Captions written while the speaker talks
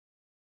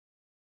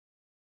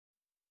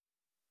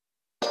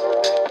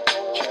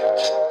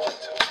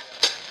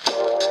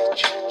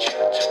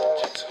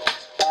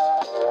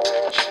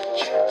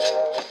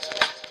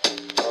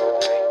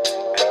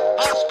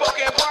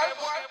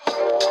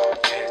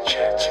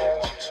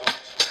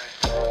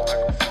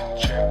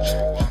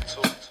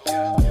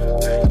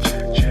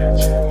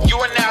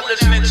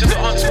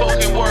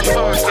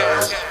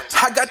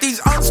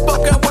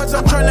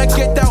trying to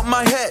get out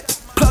my head.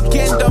 Plug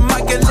in the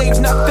mic and leave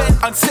nothing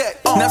unsaid.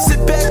 Now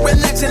sit back,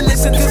 relax, and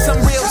listen to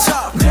some real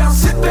talk. Now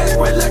sit back,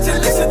 relax,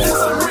 and listen to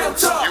some real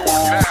talk. You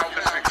are now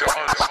listening to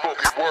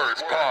Unspoken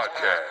Words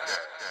Podcast.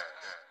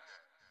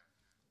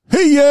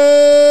 Hey,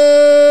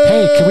 yeah!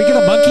 Hey, can we get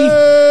a monkey?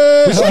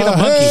 We should get a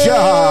monkey.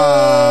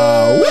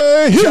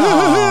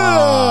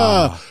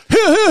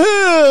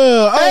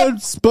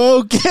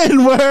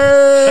 Unspoken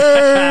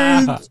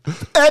Words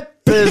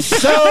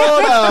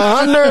Episode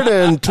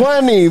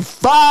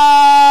 125.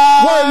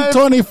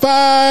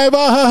 125.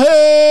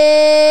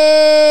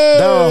 Hey!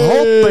 The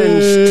Hope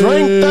and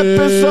Strength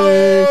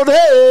episode.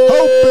 Hey!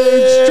 Hope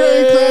and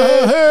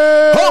Strength.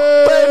 Hey!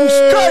 Hope and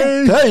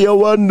Strength. Hey,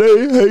 one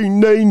day, hey,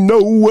 nay,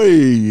 no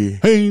way.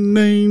 Hey,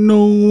 nay,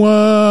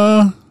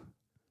 no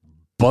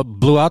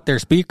Blew out their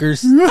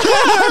speakers. We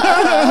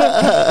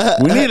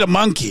need a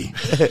monkey.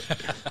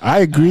 I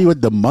agree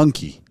with the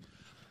monkey.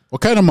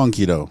 What kind of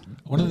monkey, though?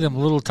 One of them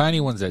little tiny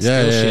ones that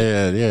steal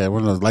shit. Yeah.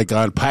 One of those, like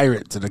on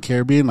Pirates in the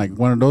Caribbean, like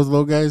one of those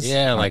little guys.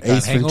 Yeah, like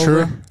Ace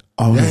Hangover. Ventura.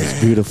 Oh, there's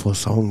beautiful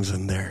songs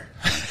in there.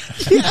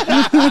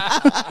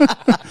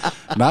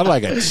 Not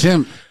like a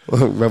chimp.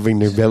 Rubbing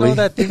their belly. You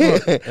know,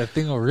 that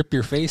thing will rip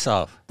your face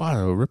off. Wow,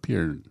 it'll rip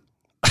your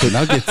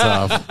nuggets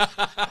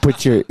off.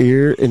 Put your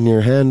ear and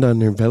your hand on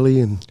their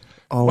belly and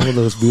all of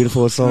those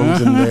beautiful songs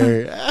in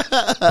there.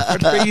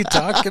 What are you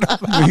talking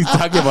about? He's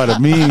talking about a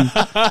meme.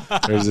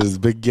 There's this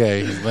big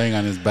guy. He's laying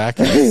on his back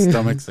and his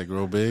stomach's like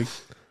real big.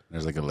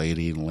 There's like a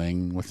lady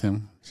laying with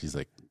him. She's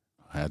like,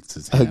 had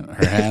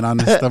her hand on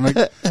his stomach,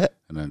 and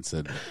then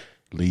said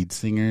lead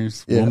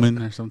singers, woman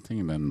or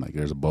something. And then like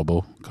there's a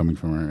bubble coming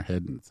from her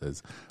head and it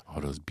says, all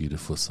those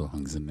beautiful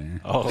songs in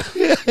there. Oh.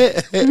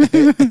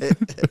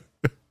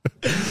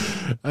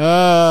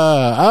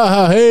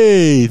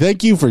 Hey,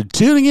 thank you for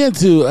tuning in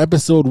to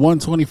episode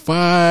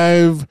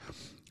 125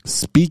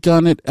 Speak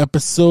on It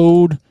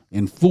episode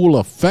in full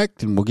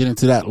effect, and we'll get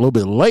into that a little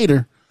bit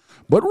later.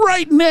 But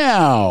right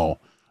now,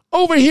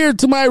 over here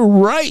to my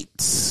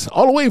right,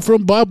 all the way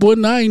from Bob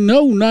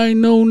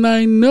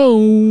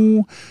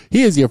 1909090,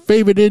 he is your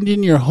favorite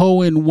Indian, your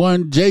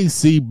hoe-in-one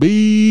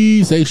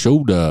JCB. Say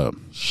Shoda.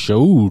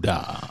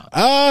 Shoda.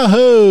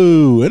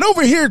 Aho. And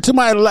over here to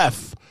my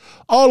left,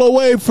 all the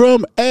way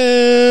from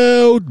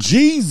El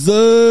Jesus,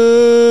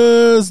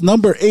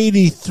 number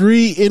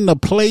 83 in the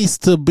place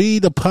to be,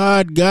 the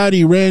Pod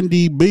Gotti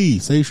Randy B.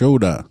 Say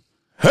Shoda.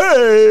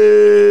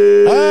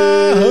 Hey!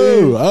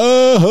 Aho,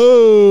 aho.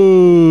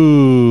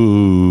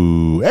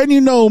 And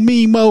you know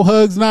me, Mo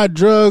Hugs, Not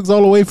Drugs,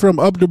 all the way from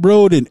up the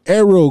road in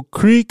Arrow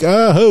Creek.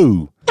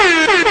 Aho.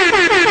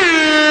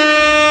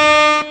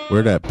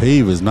 Where that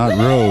pave is not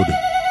road.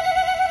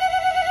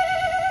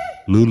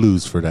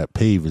 Lulu's for that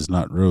pave is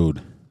not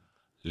road.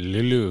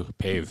 Lulu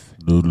pave.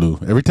 Lulu.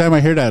 Every time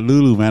I hear that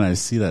Lulu, man, I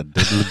see that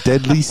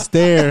deadly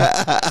stare.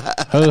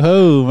 Ho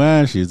ho,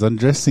 man, she's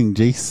undressing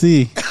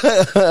JC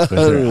with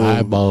her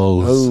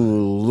eyeballs.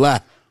 Oh,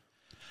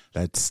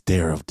 That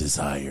stare of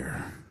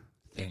desire.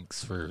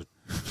 Thanks for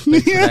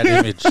that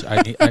image.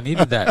 I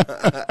needed that.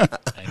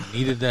 I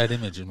needed that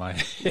image in my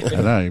head.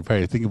 I know, you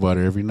probably think about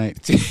her every night.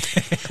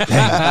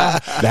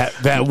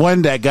 that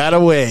one that got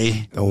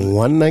away. the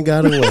one that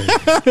got away.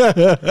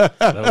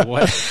 The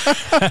one.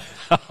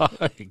 Oh,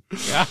 my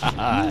God.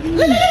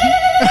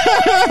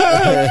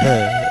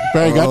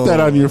 Probably got that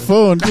on your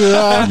phone, too.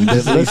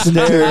 Listen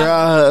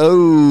there.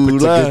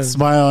 Puts a good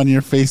smile on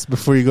your face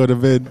before you go to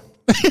bed.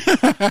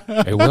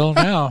 It will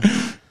now.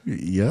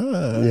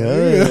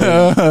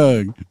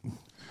 Yeah.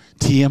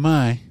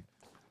 TMI.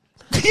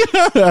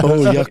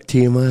 Oh, yuck,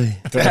 TMI.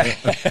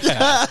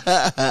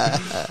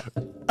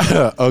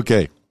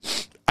 Okay.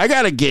 I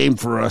got a game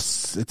for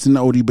us. It's an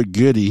oldie but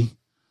goodie.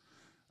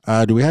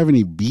 Do we have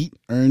any beat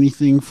or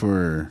anything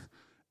for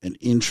an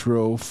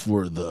intro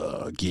for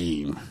the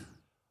game?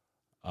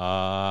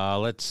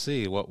 Let's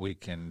see what we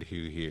can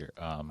do here.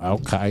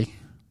 Okay.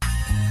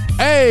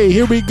 Hey,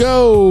 here we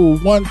go.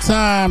 One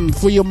time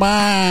for your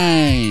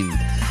mind.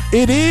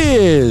 It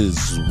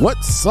is.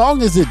 What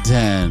song is it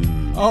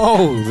then?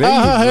 Oh,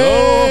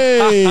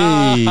 there you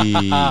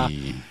go.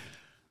 Hey.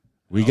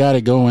 We got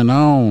it going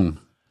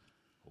on.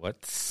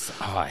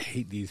 I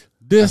hate these.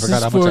 This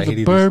is for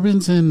the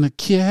bourbons and the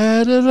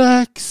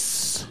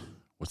Cadillacs.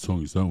 What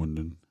song is that one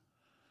then?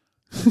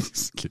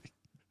 Just kidding.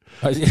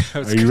 Are you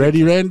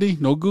ready, Randy?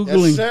 No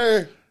Googling. Yes,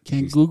 sir.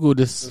 Can't Google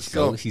this. Let's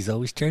go. He's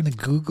always trying to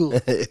Google.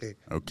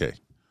 Okay.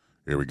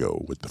 Here we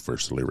go with the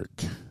first lyric.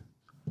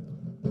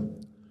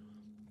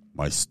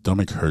 My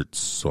stomach hurts,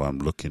 so I'm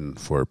looking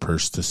for a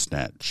purse to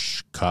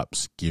snatch.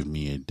 Cops give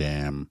a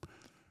damn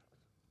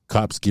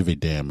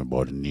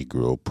about a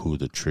Negro. Pull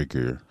the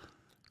trigger.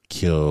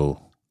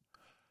 Kill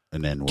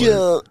an N-word.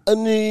 Kill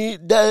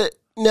that.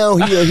 Now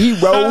he a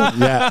hero.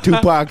 Yeah,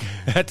 Tupac.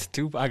 That's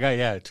Tupac.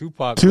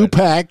 Tupac.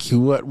 Tupac.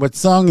 What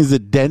song is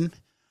it then?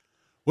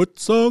 What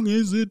song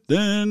is it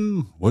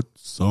then? What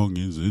song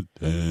is it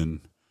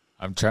then?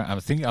 I'm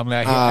thinking.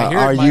 I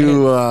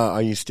hear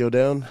are you still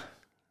down?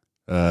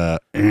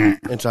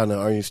 It's on the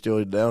Are You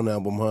Still Down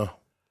album, huh?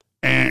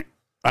 I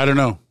don't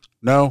know.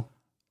 No.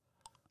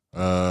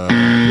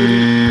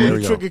 There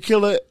we go. Trigger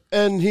killer,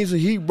 and he's a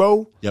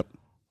hero. Yep.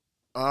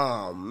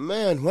 Oh,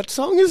 man. What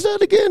song is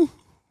that again?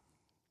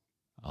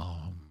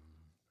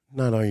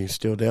 Not Are You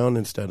Still Down?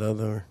 It's that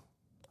other.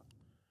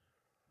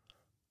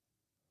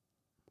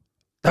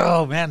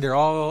 Oh, man, they're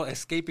all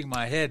escaping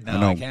my head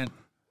now. I can't.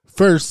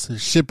 First,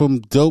 ship them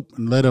dope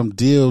and let them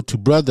deal to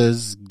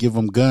brothers. Give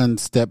them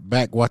guns, step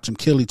back, watch them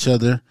kill each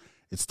other.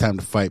 It's time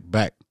to fight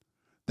back.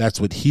 That's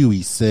what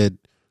Huey said.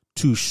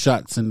 2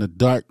 shots in the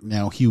dark,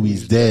 now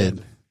Huey's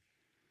dead.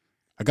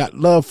 I got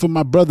love for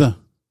my brother,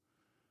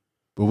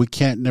 but we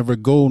can't never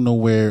go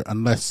nowhere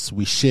unless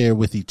we share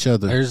with each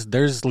other.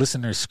 There's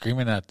listeners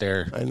screaming out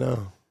there. I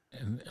know.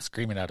 And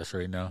screaming at us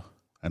right now.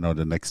 I know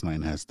the next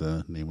line has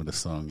the name of the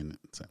song in it,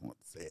 so I won't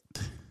say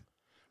it.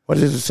 What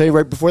does it say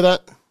right before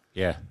that?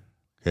 Yeah.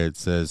 Okay, it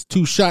says,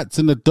 2 shots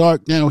in the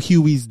dark, now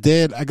Huey's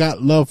dead. I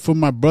got love for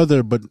my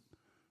brother, but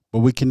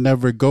we can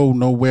never go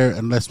nowhere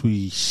unless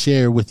we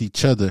share with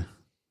each other.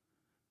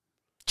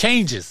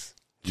 Changes.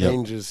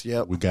 Changes,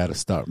 yep. We got to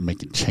start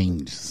making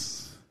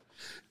changes.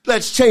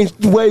 Let's change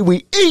the way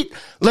we eat.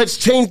 Let's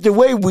change the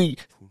way we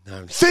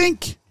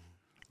think.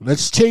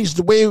 Let's change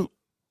the way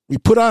we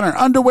put on our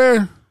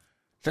underwear.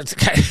 Let's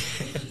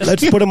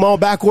put them all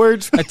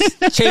backwards.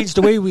 Let's change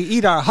the way we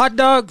eat our hot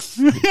dogs.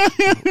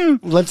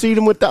 Let's eat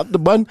them without the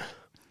bun.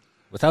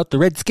 Without the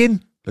red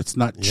skin. Let's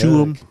not chew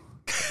them.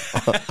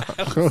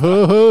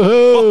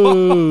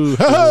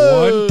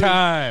 One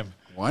time.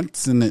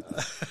 Once in it.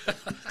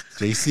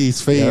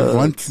 JC's fave.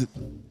 Once.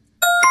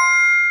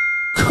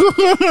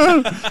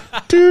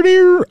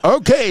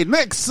 Okay,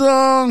 next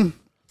song.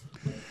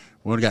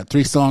 We got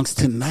 3 songs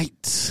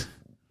tonight.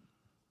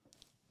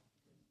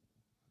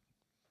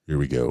 Here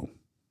we go.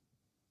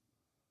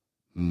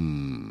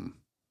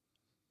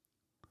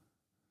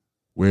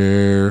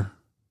 Where?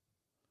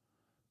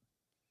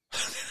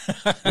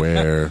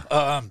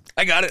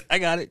 I got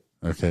it.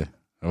 Okay.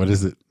 What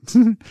is it?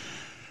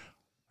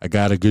 I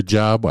got a good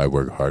job. I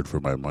work hard for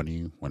my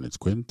money. When it's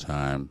quitting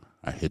time,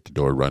 I hit the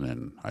door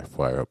running. I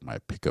fire up my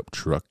pickup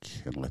truck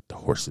and let the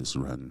horses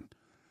run.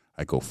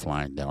 I go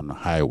flying down the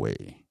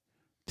highway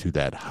to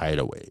that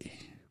hideaway.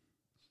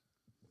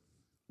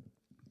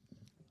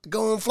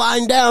 Going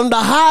flying down the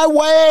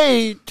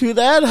highway to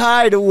that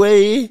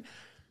hideaway.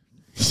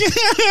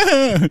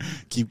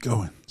 Keep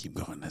going.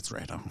 That's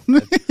right on.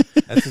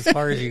 That's as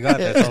far as you got.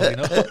 That's all we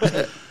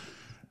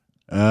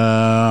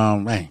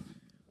know. Man.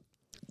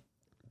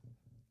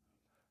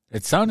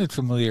 It sounded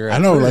familiar. I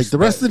know, like the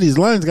rest of these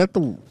lines got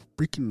the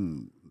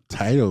freaking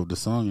title of the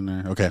song in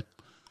there. Okay.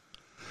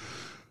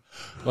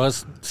 Well,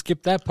 let's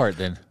skip that part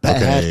then.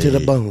 Bad to the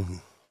bone.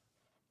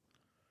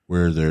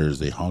 Where there's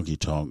a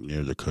honky-tonk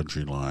near the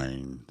country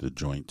line, the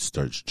joint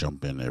starts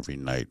jumping every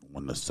night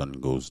when the sun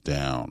goes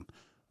down.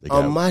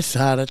 On my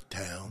side of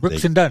town.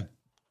 Brooks and Dunn.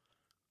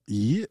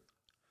 Yeah.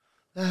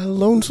 That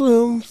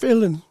lonesome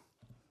feeling.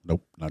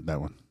 Nope, not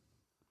that one.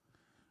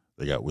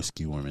 They got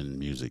whiskey, women,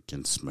 music,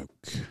 and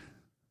smoke.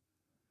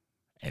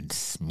 And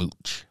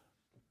smooch.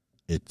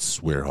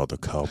 It's where all the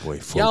cowboy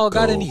folk Y'all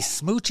got go. any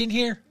smooch in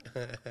here?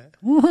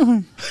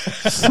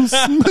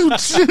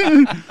 Smooch.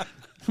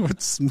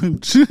 What's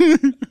smooch? You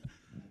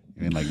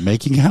mean like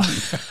making out?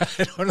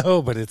 I don't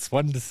know, but it's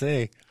fun to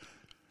say.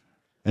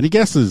 Any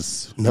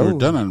guesses? No. We're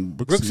done on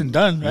Brooks and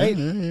Dunn, right?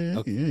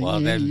 Yeah,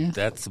 then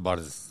that's about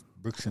as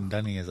Brooks and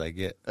Dunny as I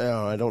get.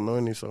 Oh, I don't know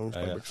any songs.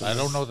 by Brooks and I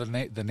don't know the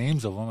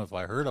names of them. If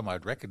I heard them,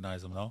 I'd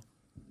recognize them, though.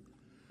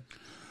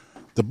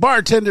 The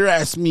bartender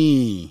asked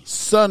me,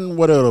 son,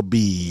 what it'll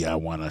be? I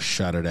want a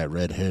shot of that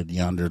redhead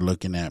yonder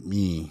looking at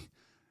me.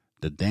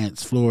 The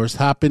dance floor's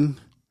hopping,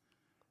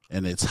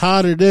 and it's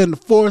hotter than the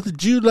 4th of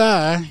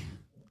July.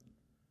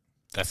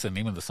 That's the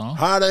name of the song?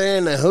 Hotter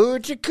than the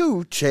hoochie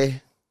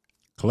coochie.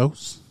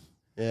 Close.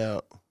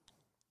 Yeah.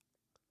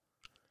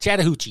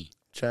 Chattahoochee.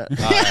 Chat.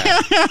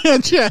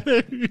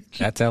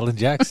 That's Alan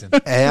Jackson.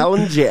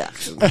 Alan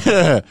Jackson.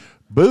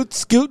 Boot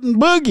scootin'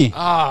 boogie.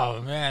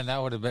 Oh, man,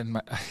 that would have been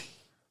my...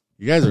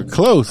 You guys are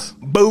close.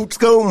 Boots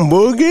going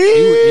boogie.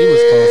 He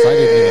was close.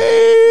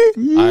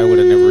 I would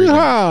have never even...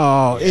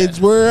 Oh, it's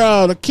where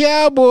all the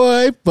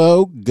cowboy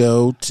folk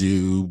go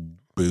to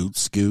boot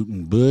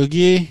scootin'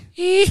 boogie.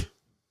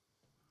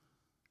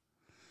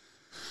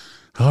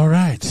 All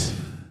right.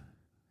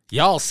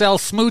 Y'all sell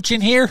smooch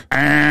in here?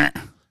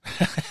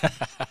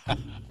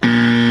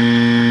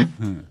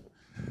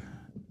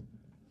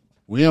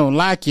 We don't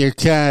like your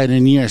kind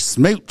and your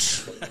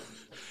smooch.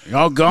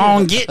 Y'all go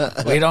on get.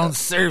 We don't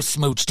serve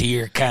smooch to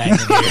your kind in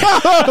here.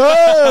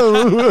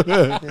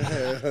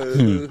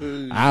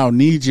 I don't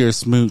need your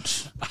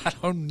smooch. I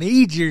don't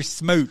need your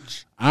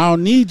smooch. I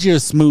don't need your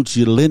smooch,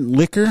 you lint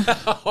liquor.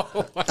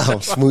 I'll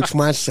smooch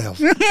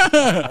myself.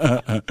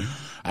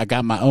 I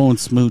got my own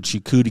smooch, you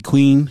cootie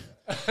queen.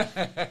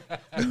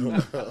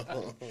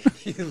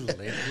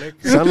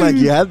 Sound like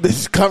you had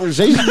this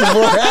conversation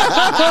before.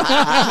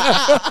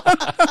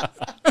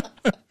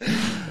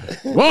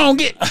 Go on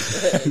get.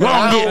 Go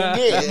on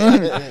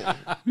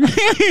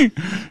get.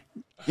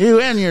 You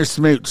and your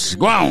smooch.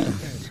 Go on.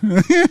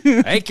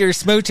 Take your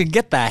smooch and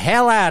get the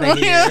hell out of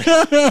here.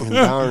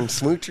 Darn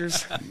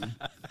smoochers.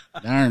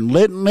 Darn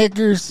lit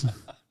lickers.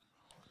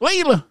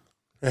 Leela.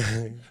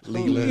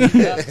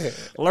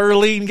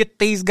 Lurleen, get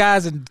these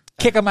guys and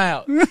kick them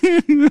out.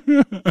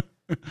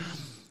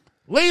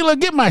 Leela,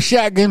 get my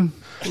shotgun.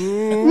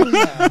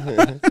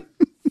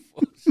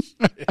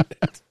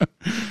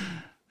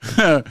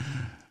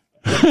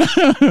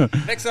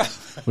 Next up.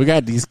 We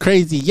got these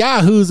crazy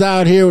yahoos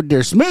out here with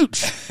their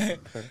smooch.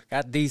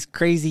 Got these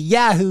crazy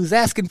yahoos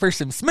asking for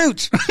some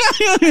smooch.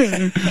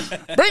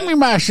 Bring me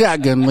my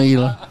shotgun,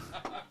 Leela.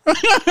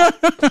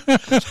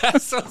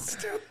 That's so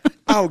stupid.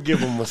 I'll give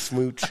him a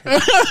smooch.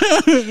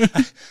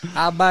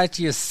 How about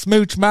you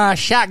smooch my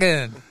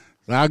shotgun?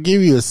 I'll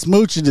give you a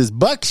smooch of this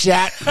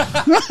buckshot.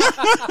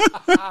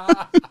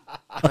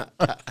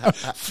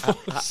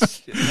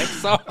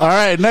 Next song. All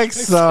right,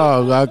 next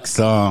song. Next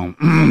song.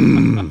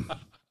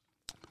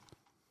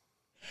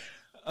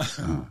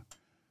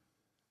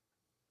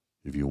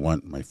 If you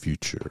want my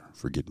future,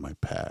 forget my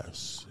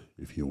past.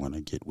 If you want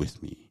to get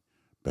with me,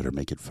 better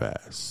make it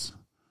fast.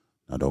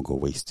 Now don't go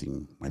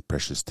wasting my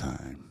precious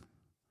time.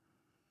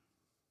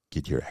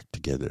 Get your act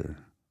together.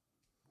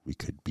 We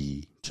could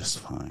be just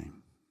fine.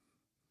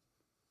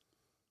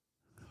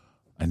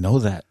 I know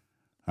that.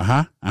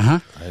 Uh-huh. Uh-huh.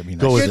 I mean,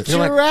 Go with Get it.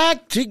 your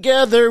act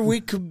together.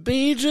 We could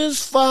be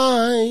just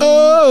fine.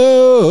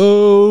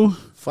 Oh.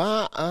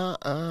 Fine.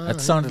 that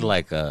sounded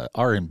like a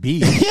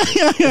R&B.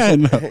 I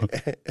know.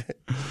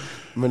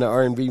 I'm in an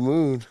R&B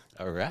mood.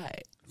 All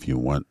right. If you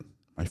want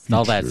my future.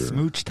 All that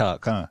smooch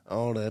talk, huh?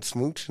 All that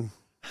smooching.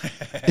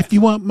 If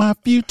you want my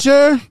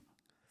future,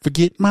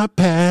 forget my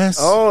past.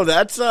 Oh,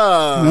 that's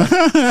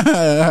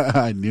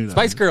I knew that.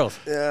 Spice Girls.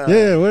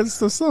 Yeah, what's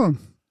the song?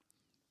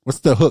 What's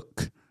the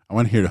hook? I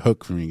want to hear the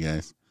hook from you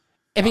guys.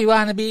 If you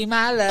want to be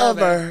my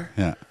lover, lover.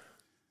 Yeah.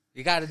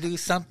 you got to do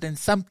something.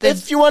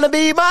 If you want to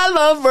be my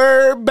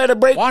lover, better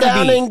break Wanna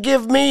down be. and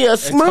give me a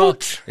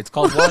smooch. It's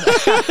called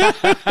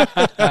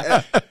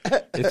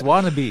It's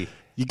Wannabe.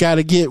 You got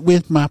to get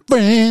with my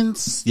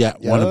friends. Yeah,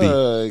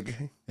 wannabe.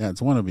 Yuck. Yeah,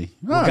 it's wannabe.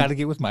 We got to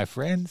get with my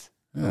friends.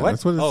 Yeah, What?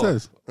 that's what it Oh.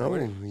 says. Oh,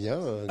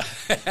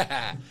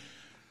 yuck.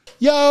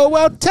 Yo,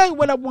 I'll tell you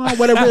what I want,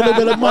 what I really,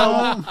 really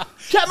want.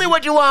 Tell me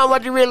what you want,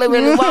 what you really,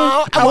 really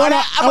want. I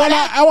wanna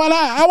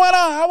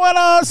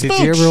Did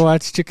you ever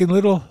watch Chicken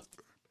Little?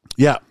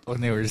 Yeah. When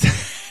they were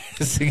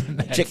singing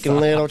that Chicken song?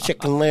 little,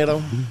 chicken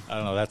little. I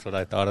don't know. That's what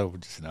I thought of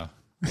just now.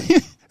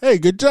 Hey,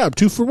 good job.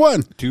 2 for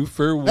 1. 2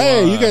 for 1.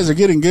 Hey, you guys are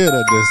getting good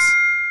at this.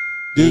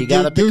 He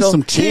got a do pickle.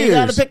 some He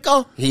got a cheers.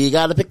 pickle. He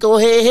got a pickle.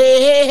 Hey,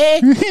 hey,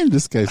 hey, hey.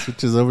 This guy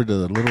switches over to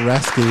the Little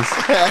Rascals.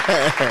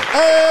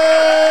 Hey,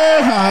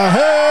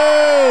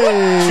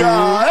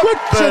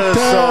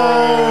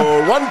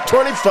 Episode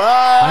 125.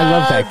 I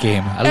love that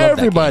game. I love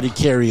Everybody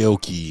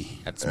karaoke. that game.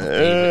 That's my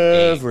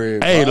favorite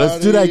game. Hey,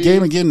 let's do that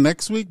game again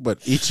next week, but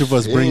each of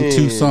us bring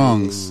 2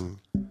 songs.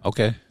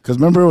 Okay. Because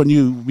remember when me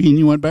and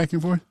you went back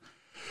and forth?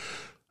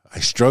 I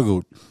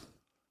struggled.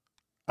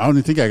 I don't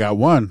even think I got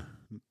one.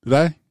 Did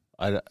I?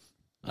 I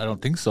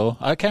don't think so.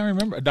 I can't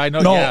remember. I know.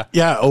 No. Yeah.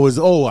 Yeah, it was,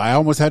 I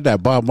almost had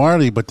that Bob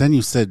Marley, but then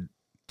you said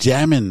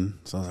jamming.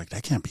 So I was like,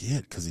 that can't be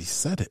it because he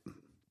said it.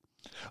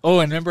 Oh,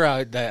 and remember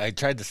I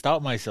tried to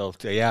stop myself.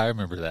 Yeah, I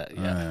remember that.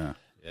 Yeah.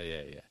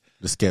 Yeah.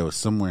 This guy was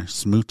somewhere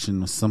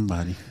smooching with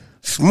somebody.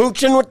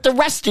 Smooching with the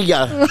rest of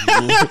ya.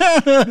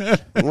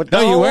 With the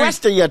whole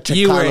rest of ya, Chicanos.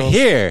 You were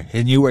here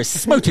and you were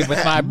smooching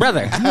with my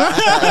brother. You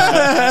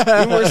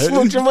were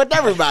smooching with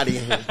everybody.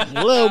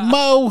 Little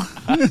Mo.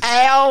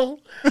 Al.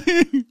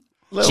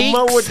 Little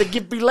Mo with the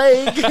gippy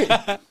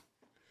leg.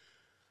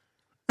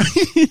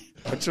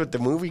 What's with the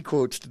movie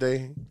quotes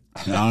today?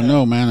 I don't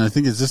know, man. I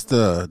think it's just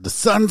the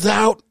sun's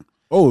out.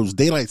 Oh, it's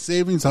daylight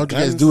savings. How'd you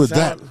guys do with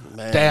that?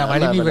 Man, Damn, I I'm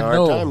didn't having even a hard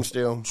know. time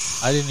still.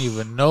 I didn't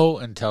even know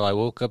until I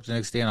woke up the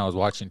next day and I was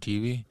watching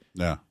TV.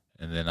 Yeah.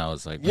 And then I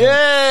was like, man,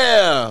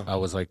 Yeah. I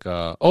was like,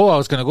 I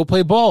was going to go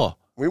play ball.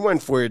 We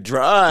went for a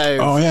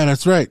drive. Oh, yeah,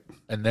 that's right.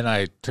 And then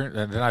I turned,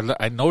 and then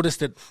I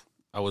noticed it.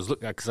 I was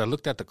looking because I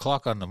looked at the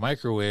clock on the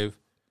microwave.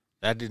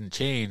 That didn't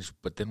change.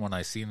 But then when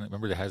I seen it,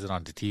 remember it has it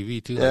on the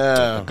TV too, like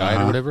the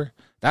guide or whatever.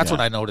 That's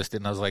when I noticed it,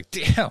 and I was like,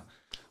 damn,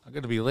 I'm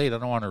going to be late. I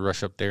don't want to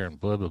rush up there and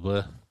blah, blah,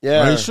 blah.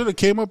 Yeah. Well, it should have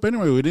came up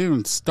anyway. We didn't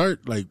even start.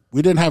 We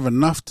didn't have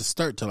enough to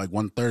start till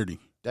 1:30.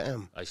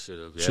 Damn. I should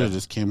have. Should have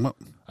just came up.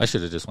 I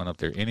should have just went up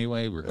there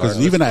anyway. Because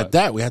even at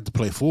that, we had to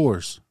play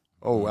 4s.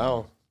 Oh,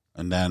 wow.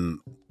 And then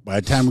by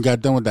the time we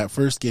got done with that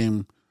first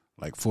game,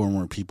 4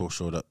 more people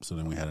showed up. So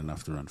then we had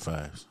enough to run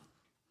 5s.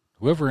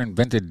 Whoever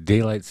invented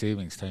daylight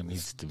savings time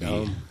needs to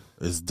be.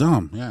 It's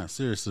dumb. Yeah,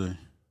 seriously.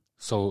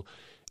 So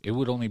it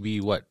would only be,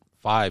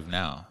 5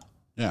 now?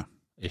 Yeah.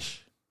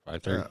 Ish.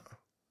 5:30?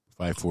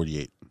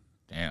 5:48.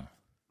 Damn.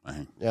 I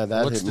think. Yeah,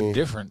 that What's hit the me.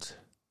 difference?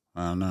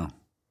 I don't know.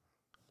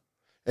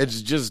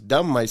 It's just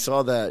dumb. I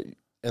saw that,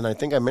 and I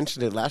think I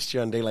mentioned it last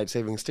year on Daylight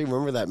Savings Time.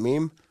 Remember that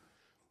meme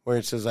where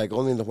it says,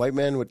 only the white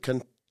man would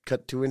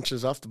cut 2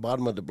 inches off the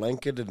bottom of the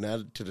blanket and add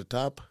it to the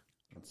top?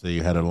 So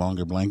you had a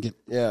longer blanket?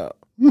 Yeah.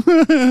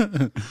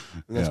 And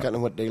that's kind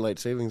of what Daylight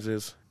Savings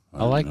is.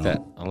 I like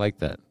that. I like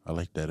that. I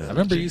like that. I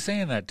remember you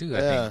saying that too. I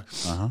think.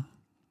 Uh-huh.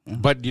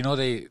 But you know,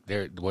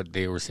 what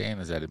they were saying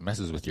is that it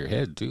messes with your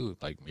head too,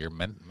 like you're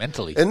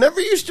mentally. It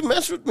never used to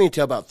mess with me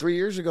till about 3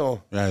 years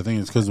ago. Yeah, I think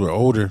it's because we're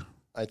older.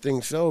 I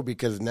think so,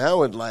 because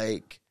now it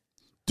like...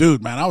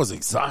 Dude, man, I was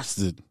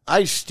exhausted.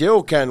 I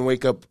still can't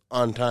wake up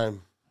on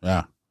time.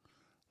 Yeah.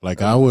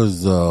 Like I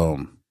was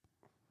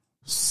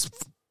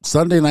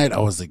Sunday night I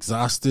was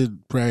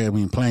exhausted,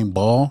 playing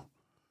ball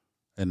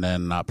and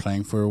then not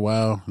playing for a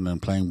while and then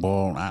playing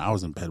ball. I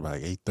was in bed by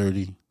like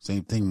 8:30.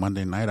 Same thing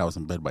Monday night, I was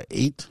in bed by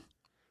 8.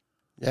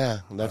 Yeah,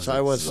 that's how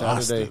I was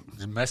Saturday.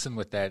 Just messing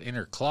with that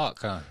inner clock,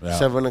 huh? Yeah.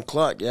 7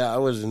 o'clock. Yeah, I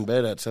was in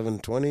bed at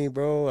 7:20,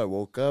 bro. I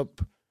woke up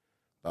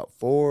about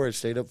 4. I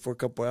stayed up for a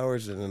couple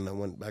hours, and then I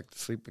went back to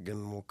sleep again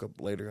and woke up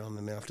later on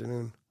in the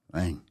afternoon.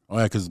 Dang. Oh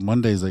yeah, because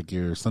Monday's like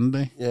your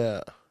Sunday?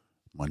 Yeah.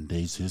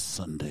 Mondays is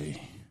Sunday.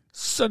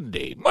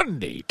 Sunday,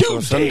 Monday, Tuesday.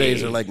 So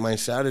Sundays are like my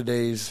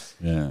Saturdays.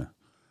 Yeah.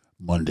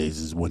 Mondays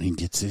is when he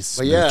gets his.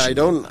 But yeah,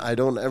 smooching. I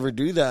don't ever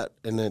do that,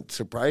 and it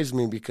surprised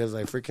me because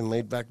I freaking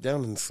laid back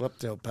down and slept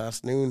till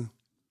past noon.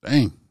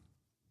 Dang.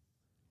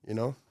 You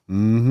know?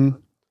 Mm-hmm.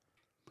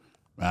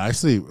 Man,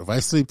 if I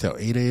sleep till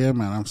 8 a.m.,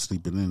 man, I'm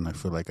sleeping in. I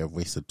feel like I've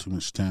wasted too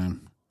much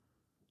time.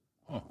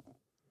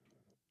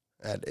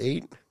 At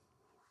 8?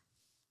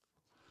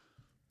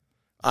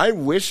 I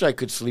wish I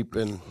could sleep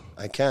in.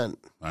 I can't.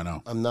 I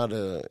know.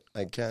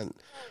 I can't.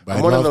 But I'm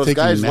I one of love those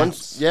taking guys,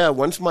 naps.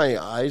 once my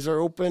eyes are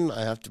open,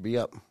 I have to be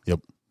up.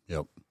 Yep.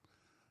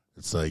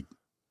 It's like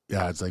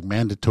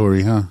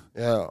mandatory, huh?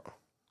 Yeah.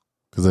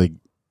 Because like,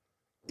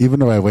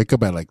 even if I wake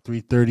up at like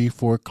 3:30,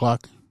 4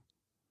 o'clock,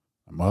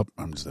 I'm up.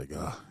 I'm just like,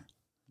 I'm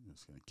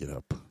just gonna get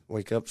up.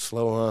 Wake up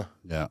slow, huh?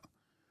 Yeah.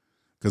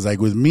 Because like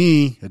with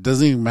me, it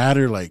doesn't even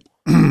matter. Like,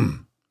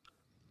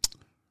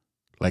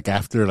 like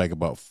after like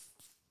about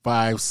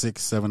 5,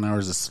 6, 7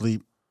 hours of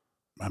sleep,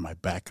 my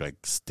back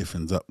like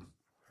stiffens up,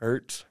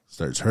 Hurts.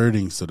 starts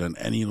hurting. So then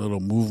any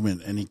little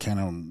movement, any kind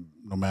of,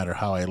 no matter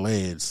how I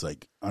lay, it's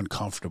like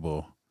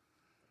uncomfortable.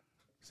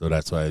 So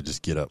that's why I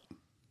just get up.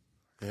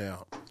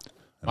 Yeah.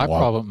 and My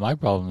walk.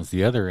 problem is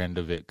the other end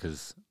of it,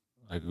 because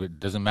like it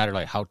doesn't matter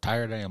like how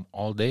tired I am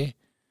all day.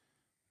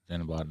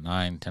 Then about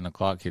 9, 10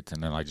 o'clock hits,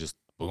 and then I just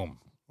boom,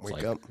 it's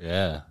Wake like, up.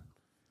 Yeah,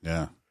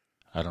 Yeah.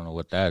 I don't know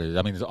what that is.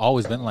 I mean, it's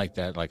always been like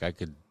that. Like I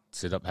could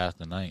sit up half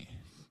the night.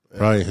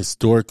 Probably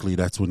historically,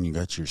 that's when you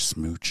got your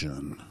smooch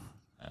on.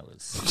 That was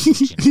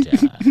smooching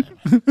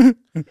time.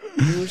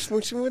 You were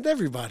smooching with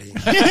everybody.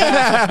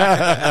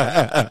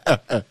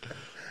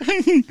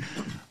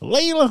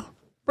 Layla,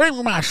 bring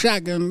me my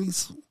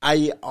shotguns.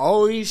 I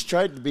always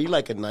tried to be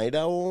like a night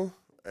owl,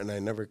 and I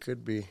never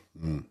could be.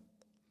 Mm.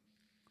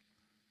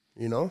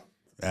 You know?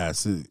 Yeah,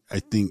 so I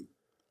think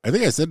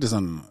I said this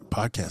on a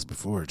podcast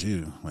before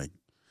too. Like,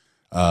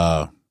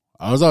 I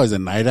was always a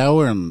night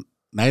owl and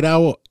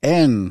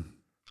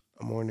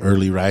A morning.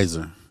 early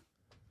riser.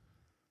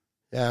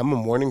 Yeah, I'm a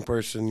morning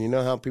person. You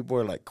know how people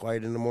are like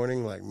quiet in the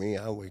morning? Like me,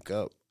 I wake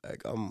up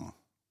like I'm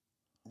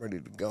ready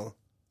to go.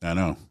 I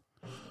know.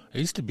 I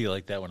used to be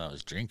like that when I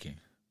was drinking.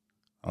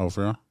 Oh,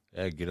 for real?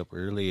 Yeah, I'd get up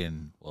early,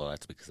 and well,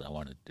 that's because I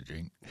wanted to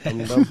drink.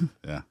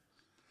 Yeah.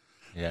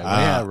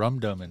 Yeah, rum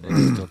dum, and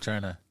then still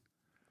trying to.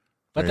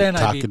 But Very then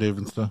I'd talkative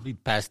and stuff. be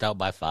passed out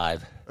by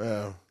 5.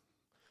 Yeah.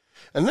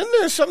 And then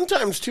there's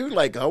sometimes too,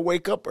 like I'll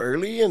wake up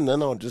early and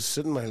then I'll just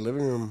sit in my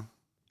living room.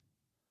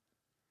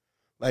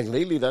 Like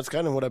lately, that's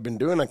kind of what I've been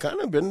doing. I kind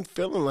of been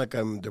feeling like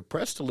I'm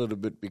depressed a little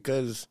bit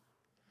because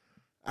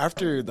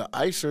after the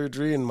eye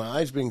surgery and my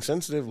eyes being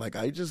sensitive, like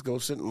I just go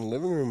sit in the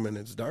living room and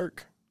it's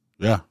dark.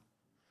 Yeah.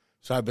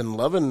 So I've been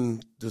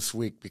loving this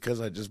week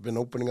because I just been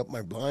opening up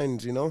my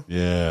blinds, you know?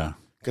 Yeah.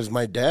 Because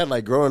my dad,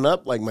 like growing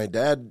up, like my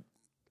dad,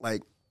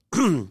 like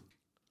how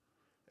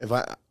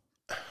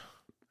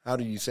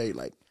do you say,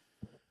 like,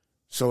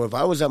 so if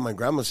I was at my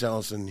grandma's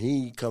house and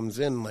he comes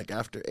in like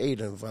after 8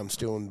 and if I'm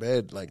still in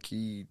bed, like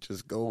he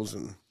just goes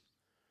and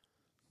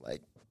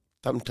like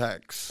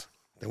thumbtacks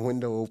the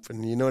window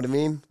open, you know what I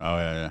mean? Oh,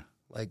 yeah.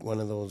 Like one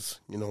of those,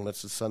 you know,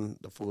 lets the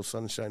full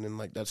sun shine in.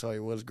 Like that's how he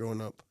was growing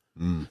up.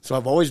 Mm. So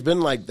I've always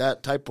been like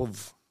that type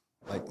of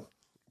like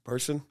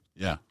person.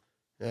 Yeah.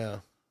 Yeah.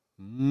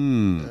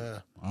 Mm. Yeah.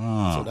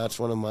 Oh. So that's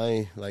one of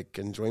my like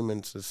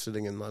enjoyments is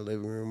sitting in my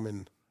living room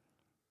and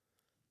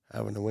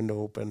having the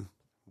window open.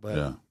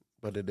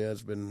 But it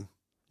has been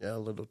a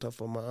little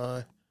tough on my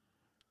eye.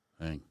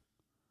 Dang.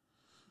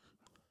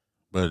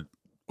 But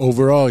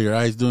overall, your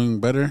eye's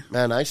doing better?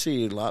 Man, I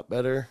see a lot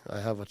better.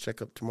 I have a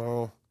checkup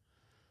tomorrow.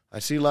 I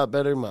see a lot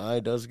better. My eye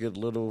does get a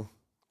little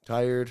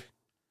tired.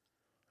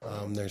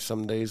 There's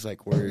some days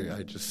like where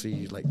I just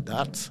see like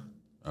dots.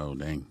 Oh,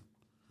 dang.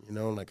 You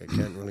know, like I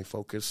can't really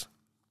focus.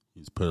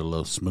 You just put a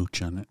little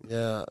smooch on it.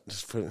 Yeah,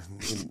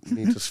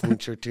 need a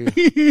smooch or two.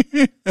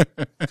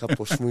 A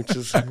couple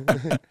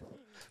smooches.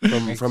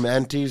 From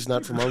aunties,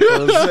 not from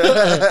uncles.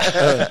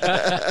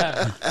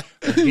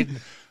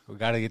 We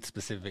got to get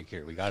specific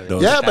here. We got to.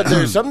 Yeah, but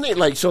there's something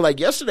like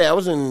yesterday I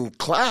was in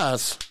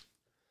class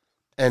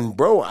and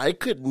bro, I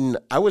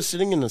was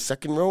sitting in the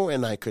second row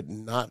and I could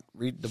not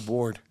read the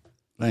board.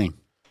 Dang.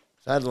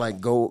 So I had to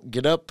like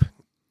get up,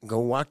 go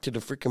walk to the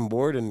freaking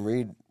board and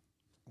read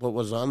what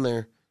was on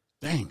there.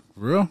 Dang, for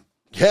real?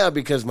 Yeah,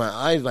 because my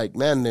eyes, like,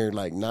 man, they're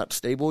like not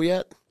stable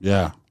yet.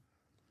 Yeah.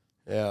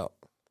 Yeah.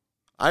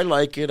 I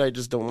like it. I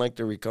just don't like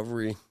the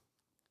recovery.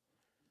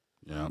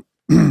 Yeah.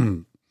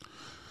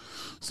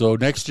 So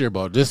next year,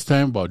 about this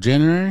time, about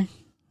January,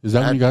 is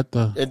that when you got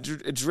the?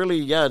 It's really,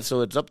 yeah.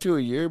 So it's up to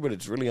a year, but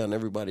it's really on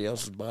everybody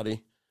else's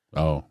body.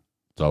 Oh,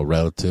 it's all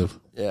relative.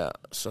 Yeah.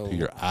 So To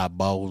your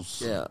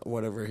eyeballs. yeah,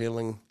 whatever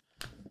healing.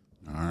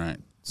 All right.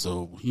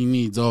 So he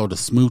needs all the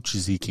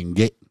smooches he can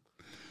get.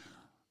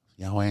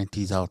 Y'all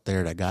aunties out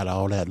there that got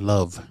all that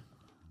love,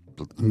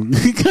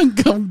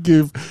 come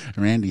give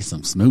Randy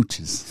some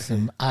smooches.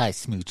 Some eye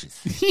smooches.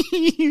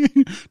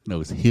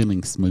 Those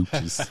healing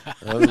smooches.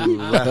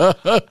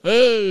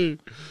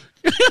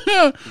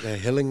 The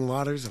healing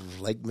waters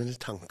of Lake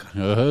Minnetonka.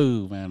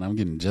 Oh, man, I'm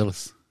getting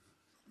jealous.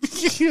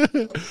 All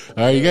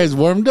right, you guys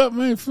warmed up,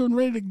 man? Feeling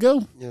ready to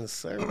go? Yes,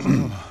 sir.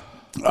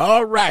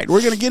 All right,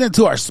 we're going to get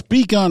into our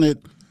speak on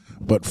it.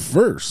 But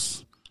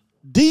first,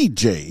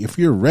 DJ, if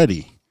you're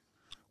ready,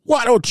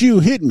 why don't you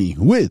hit me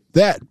with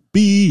that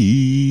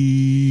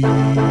beat?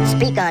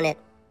 Speak on it.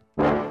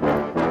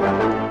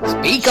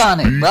 Speak on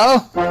it, bro.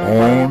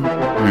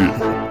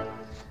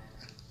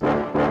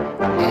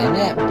 Damn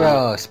it,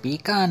 bro.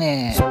 Speak on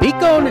it. Speak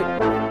on it.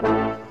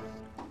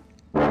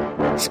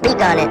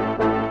 Speak on it.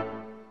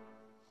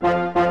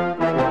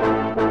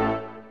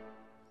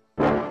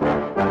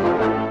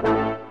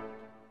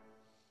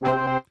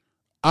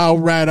 All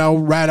right.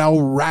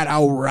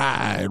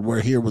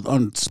 We're here with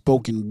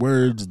Unspoken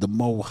Words, the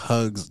Mo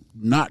Hugs,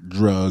 Not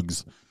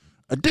Drugs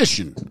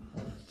edition.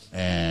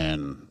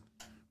 And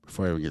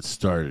before I even get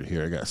started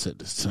here, I got to set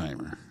this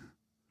timer.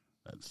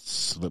 That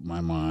slipped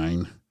my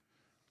mind.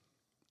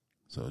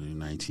 So I'll do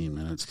 19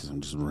 minutes because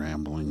I'm just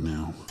rambling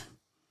now.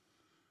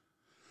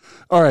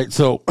 All right,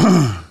 so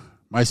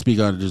my speak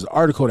on it is an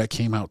article that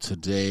came out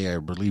today, I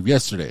believe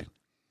yesterday.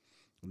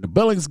 In the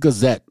Billings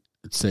Gazette,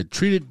 it said,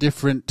 treated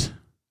different...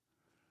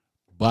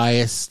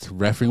 biased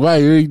refereeing.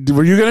 Why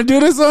were you gonna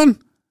do this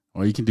one?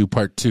 Or you can do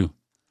part 2.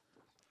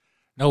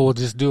 No, we'll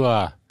just do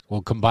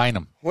we'll combine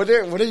them. What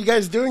are you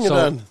guys doing it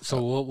on?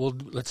 So we'll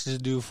let's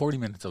just do 40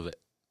 minutes of it.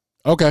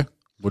 Okay,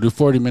 we'll do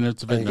 40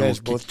 minutes of Are it. you guys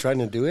both trying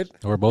to do it?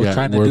 We're both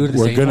trying to do it.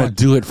 We're gonna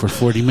do it for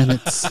 40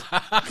 minutes.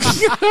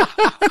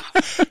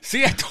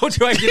 See, I told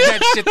you I did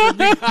that shit for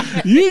me.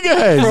 You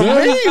guys,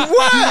 huh? Me?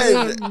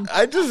 What?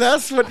 I just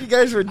asked what you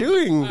guys were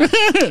doing.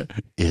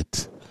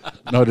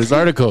 No, this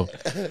article.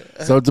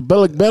 So it's a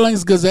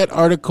Billings Gazette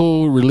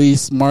article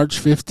released March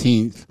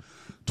 15th,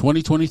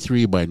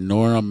 2023 by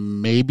Nora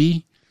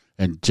Mabey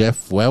and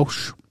Jeff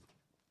Welsh.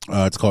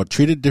 It's called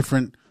Treated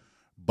Different,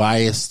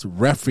 Biased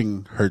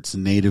Reffing Hurts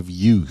Native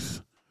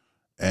Youth.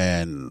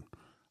 And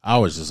I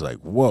was just like,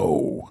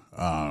 whoa.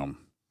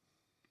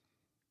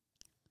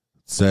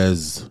 It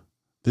says,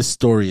 this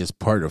story is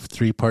part of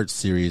 3-part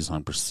series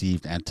on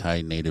perceived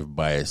anti-native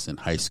bias in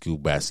high school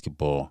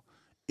basketball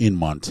in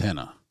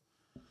Montana.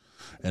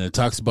 And it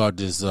talks about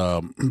this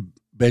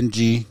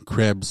Benji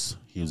Krebs.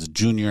 He was a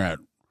junior at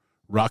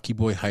Rocky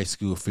Boy High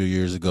School a few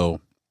years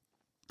ago.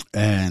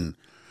 And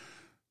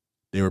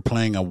they were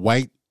playing a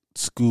white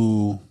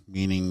school,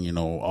 meaning, you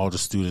know, all the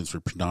students were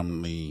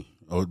predominantly,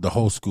 or the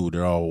whole school,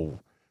 they're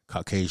all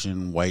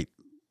Caucasian, white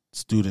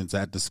students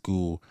at the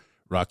school.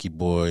 Rocky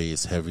Boy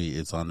is heavy.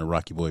 It's on the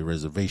Rocky Boy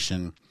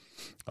reservation.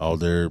 All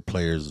their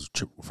players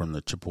from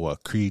the Chippewa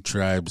Cree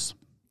tribes.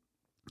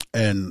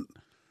 And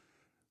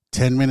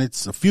a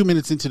few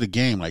minutes into the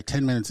game, like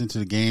 10 minutes into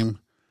the game,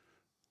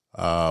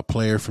 a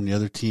player from the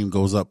other team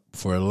goes up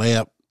for a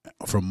layup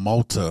from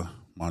Malta,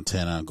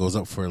 Montana, goes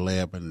up for a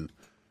layup, and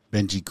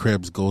Benji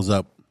Krebs goes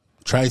up,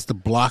 tries to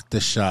block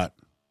the shot,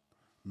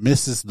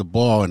 misses the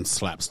ball, and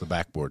slaps the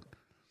backboard,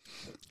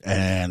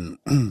 and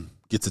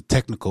gets a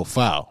technical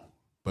foul.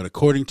 But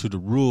according to the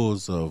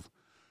rules of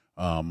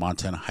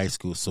Montana High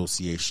School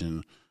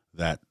Association,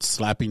 that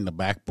slapping the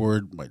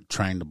backboard by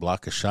trying to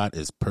block a shot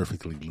is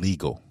perfectly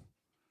legal.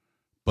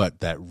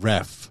 But that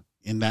ref,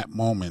 in that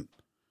moment,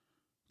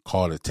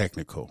 called it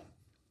technical.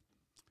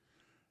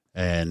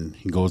 And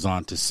he goes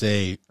on to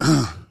say,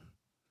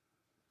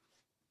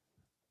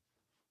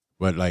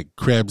 but like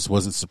Krebs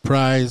wasn't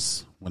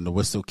surprised when the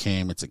whistle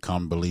came. It's a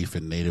common belief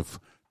in Native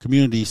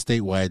communities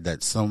statewide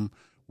that some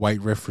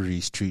white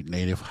referees treat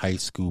Native high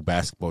school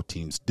basketball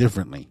teams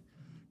differently.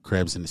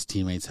 Krebs and his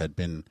teammates had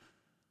been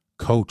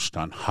coached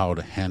on how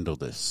to handle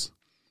this.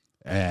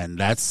 And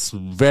that's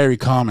very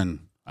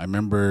common. I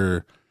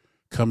remember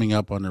coming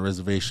up on the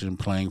reservation,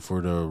 playing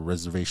for the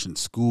reservation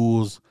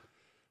schools,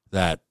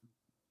 that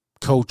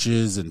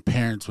coaches and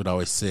parents would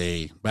always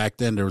say, back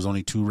then there was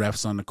only 2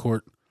 refs on the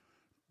court.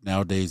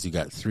 Nowadays you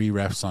got 3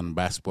 refs on the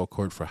basketball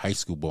court for high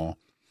school ball.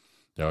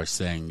 They're always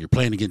saying, you're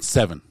playing against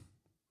 7.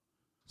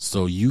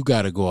 So you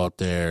got to go out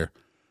there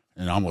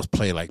and almost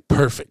play like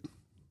perfect.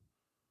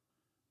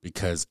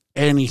 Because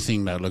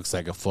anything that looks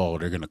like a foul,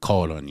 they're going to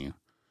call it on you.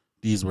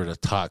 These were the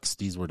talks.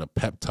 These were the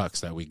pep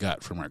talks that we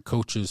got from our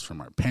coaches, from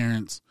our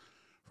parents,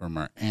 from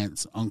our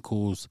aunts,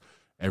 uncles,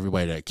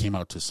 everybody that came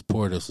out to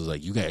support us was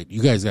like, you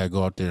guys got to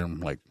go out there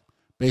and like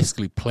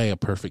basically play a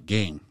perfect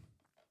game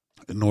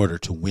in order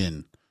to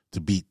win, to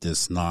beat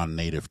this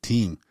non-native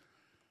team.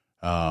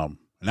 And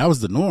that was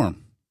the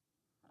norm.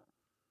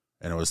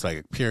 And it was like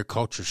a pure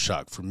culture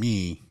shock for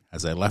me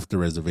as I left the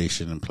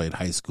reservation and played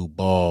high school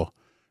ball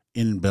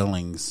in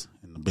Billings,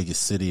 in the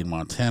biggest city in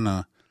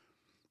Montana.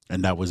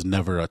 And that was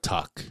never a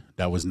talk.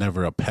 That was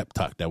never a pep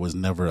talk. That was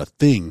never a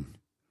thing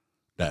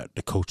that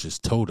the coaches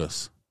told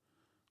us.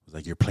 It was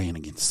like, you're playing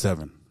against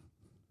 7.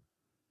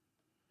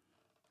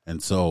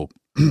 And so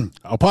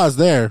I'll pause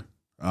there.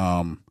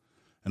 And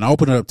I'll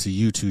open it up to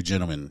you two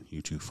gentlemen,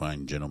 you two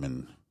fine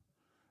gentlemen.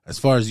 As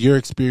far as your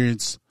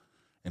experience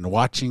in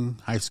watching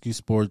high school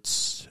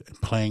sports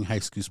and playing high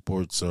school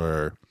sports,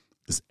 or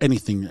is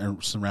anything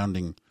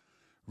surrounding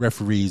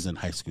referees in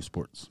high school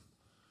sports?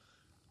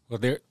 Well,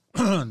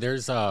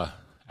 there's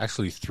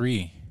actually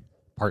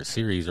 3-part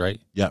series, right?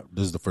 Yeah,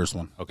 this is the first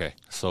one. Okay,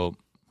 so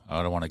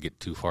I don't want to get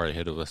too far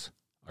ahead of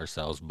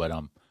ourselves, but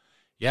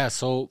yeah.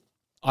 So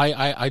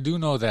I do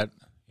know that,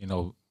 you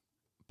know,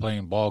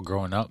 playing ball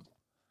growing up,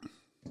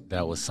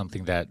 that was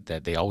something that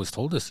they always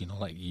told us, you know,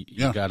 like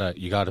you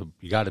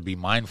gotta be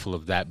mindful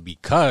of that,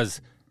 because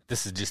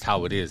this is just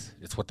how it is.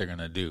 It's what they're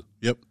gonna do.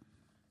 Yep.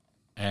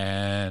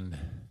 And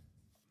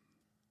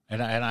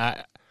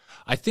I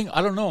think,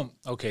 I don't know.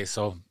 Okay,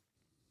 so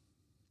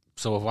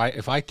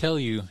if I tell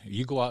you,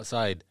 you go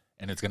outside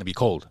and it's gonna be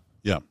cold.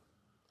 Yeah.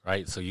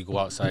 Right. So you go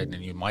outside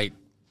and you might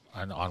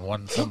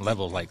on some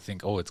level like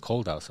think, oh, it's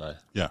cold outside.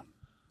 Yeah.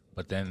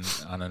 But then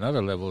on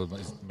another level,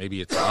 maybe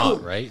it's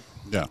not, right?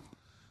 Yeah.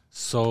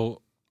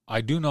 So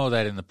I do know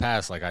that in the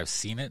past, like I've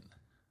seen it.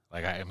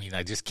 Like, I mean,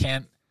 I just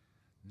can't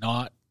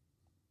not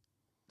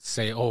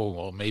say, oh,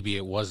 well, maybe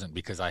it wasn't,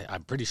 because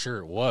I'm pretty sure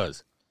it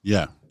was.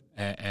 Yeah.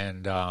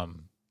 And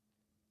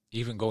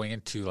even going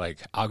into like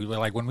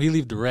when we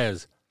leave the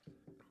res,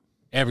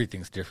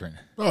 everything's different.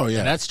 Oh, yeah.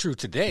 And that's true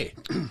today.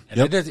 And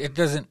Yep. it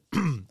doesn't,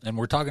 and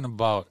we're talking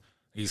about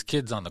these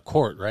kids on the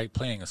court, right,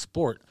 playing a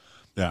sport.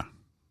 Yeah.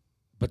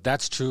 But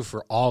that's true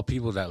for all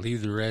people that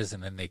leave the res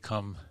and then they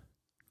come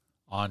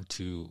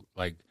onto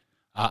like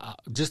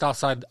just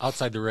outside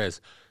the res.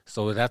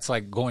 So that's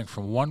like going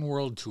from one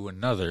world to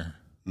another,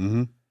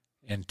 Mm-hmm.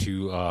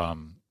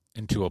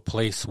 into a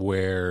place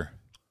where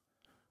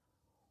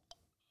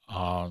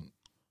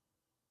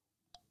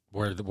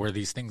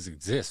these things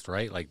exist,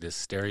 right? Like these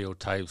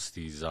stereotypes,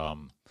 these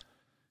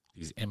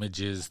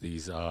images,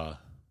 these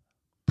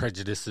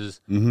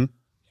prejudices, Mm-hmm.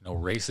 you know,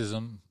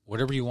 racism,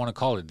 whatever you want to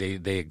call it,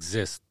 they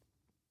exist.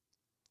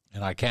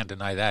 And I can't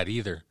deny that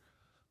either.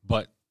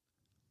 But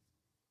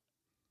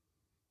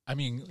I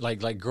mean,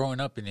 like growing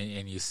up and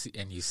you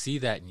see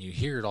that and you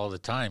hear it all the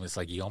time, it's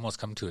like you almost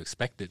come to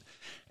expect it.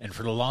 And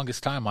for the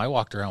longest time, I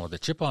walked around with a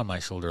chip on my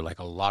shoulder, like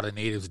a lot of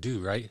natives do,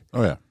 right?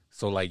 Oh, yeah.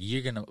 So like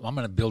I'm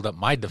gonna build up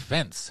my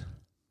defense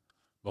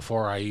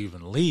before I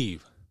even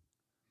leave,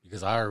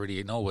 because I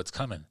already know what's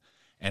coming.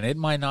 And it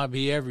might not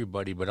be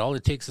everybody, but all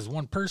it takes is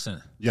one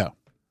person. Yeah.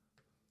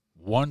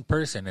 One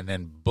person, and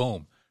then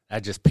boom,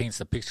 that just paints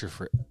the picture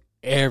for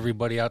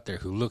everybody out there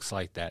who looks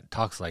like that,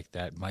 talks like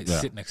that, might Yeah.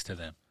 sit next to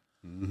them.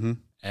 Mm-hmm.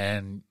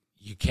 And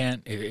you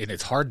can't, and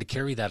it's hard to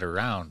carry that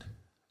around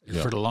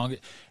Yeah. for the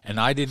longest. And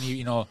I didn't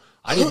know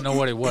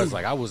what it was.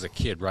 Like, I was a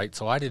kid, right?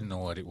 So I didn't know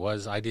what it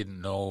was. I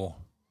didn't know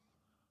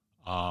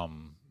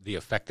the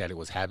effect that it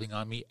was having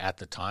on me at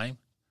the time.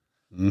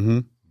 Mm-hmm.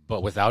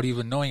 But without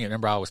even knowing it,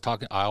 remember I always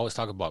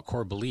talk about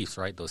core beliefs,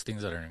 right? Those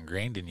things that are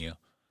ingrained in you.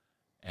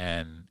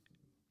 And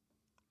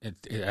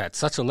it at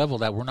such a level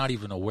that we're not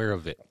even aware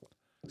of it.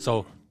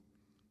 So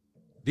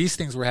these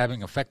things were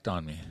having effect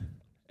on me.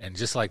 And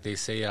just like they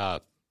say,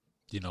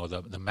 you know,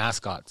 the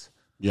mascots,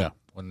 Yeah.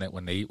 when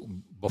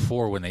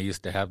they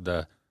used to have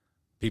the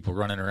people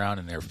running around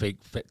in their fake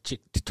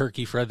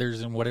turkey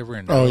feathers and whatever,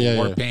 and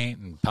war paint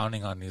and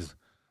pounding on these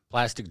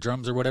plastic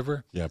drums or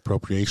whatever. Yeah.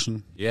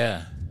 Appropriation.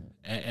 Yeah,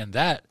 and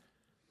that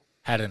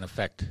had an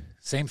effect.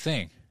 Same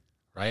thing,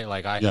 right?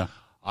 Like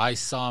I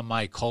saw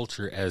my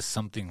culture as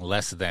something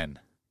less than,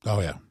 Oh,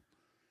 yeah.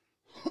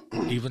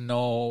 even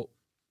though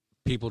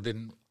people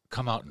didn't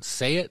come out and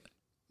say it.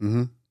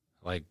 Mm-hmm.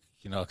 Like,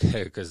 you know,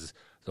 because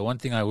the one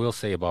thing I will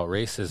say about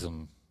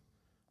racism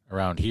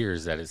around here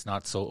is that it's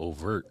not so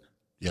overt,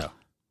 Yeah.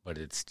 but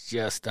it's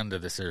just under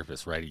the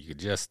surface, right? You could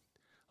just,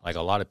 like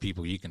a lot of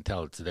people, you can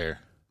tell it's there.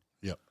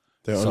 Yep.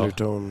 The So-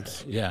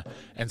 undertones. Yeah.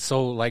 And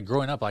so, like,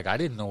 growing up, like, I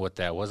didn't know what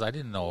that was. I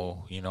didn't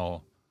know, you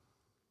know,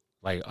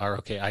 like,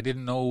 I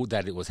didn't know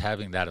that it was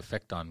having that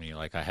effect on me.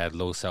 Like, I had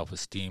low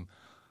self-esteem,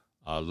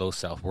 low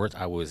self-worth.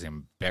 I was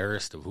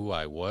embarrassed of who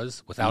I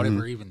was without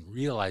ever even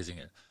realizing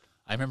it.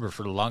 I remember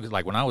for the longest,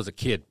 like, when I was a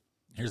kid,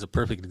 here's a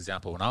perfect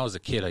example. When I was a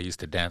kid, I used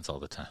to dance all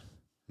the time.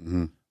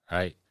 Mm-hmm.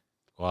 Right?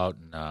 Go out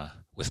and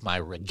with my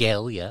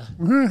regalia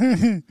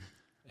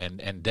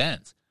and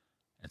dance.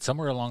 And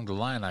somewhere along the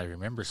line, I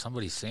remember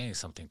somebody saying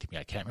something to me.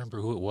 I can't remember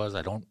who it was.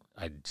 I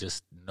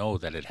just know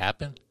that it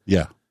happened.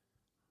 Yeah.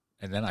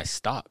 And then I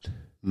stopped.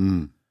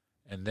 Mm.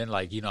 And then,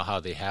 like, you know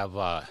how they have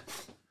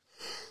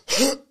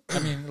I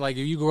mean, like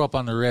if you grow up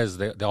on the res,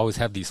 they always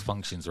have these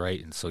functions,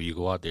 right? And so you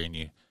go out there and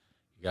you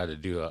got to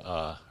do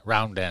a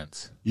round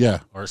dance, Yeah.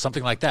 or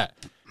something like that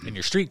in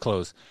your street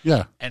clothes.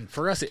 Yeah. And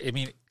for us, I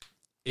mean,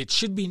 it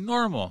should be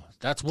normal.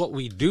 That's what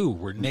we do.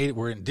 We're native.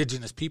 We're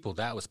indigenous people.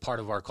 That was part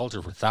of our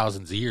culture for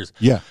thousands of years.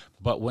 Yeah.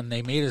 But when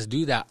they made us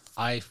do that,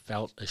 I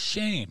felt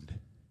ashamed.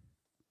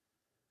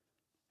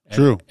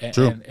 True.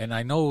 And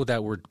I know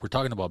that we're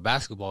talking about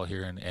basketball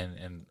here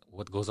and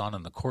what goes on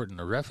in the court and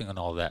the reffing and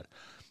all that.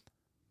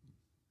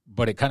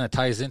 But it kind of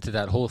ties into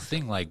that whole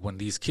thing. Like when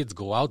these kids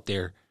go out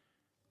there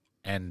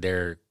and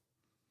they're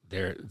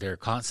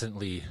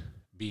constantly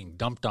being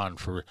dumped on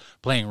for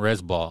playing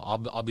res ball.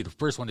 I'll be the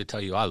first one to tell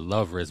you I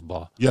love res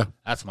ball. Yeah.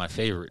 That's my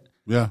favorite.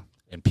 Yeah.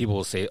 And people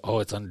will say, "Oh,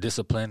 it's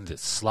undisciplined,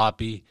 it's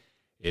sloppy,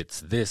 it's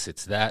this,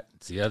 it's that,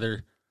 it's the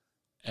other."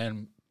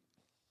 And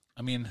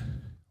I mean,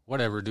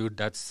 whatever, dude.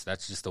 That's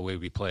just the way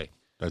we play.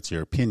 That's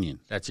your opinion.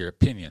 That's your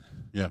opinion.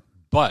 Yeah.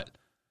 But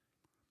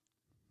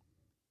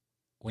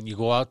when you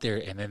go out there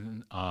and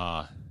then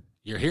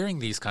you're hearing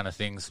these kind of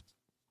things,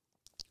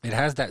 it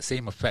has that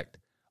same effect.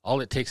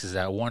 All it takes is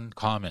that one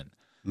comment,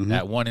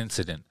 that one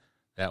incident,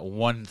 that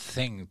one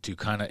thing to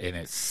kind of, and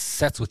it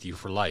sets with you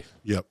for life.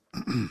 Yep.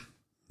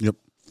 Yep.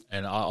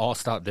 And I'll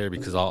stop there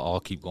because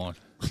I'll keep going.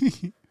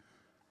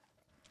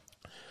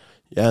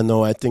 Yeah,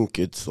 no, I think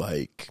it's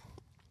like,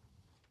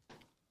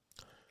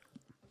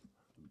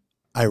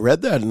 I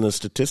read that in the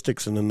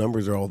statistics and the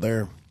numbers are all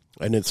there.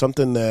 And it's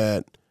something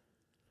that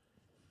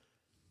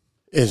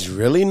is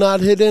really not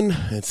hidden.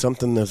 It's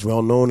something that's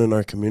well known in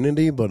our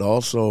community, but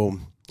also,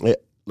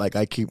 like,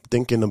 I keep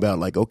thinking about,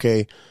 like,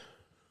 okay,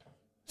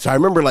 so I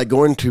remember, like,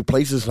 going to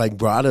places like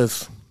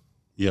Bradas.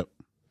 Yep.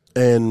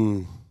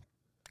 And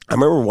I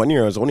remember one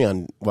year I was only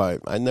on, well,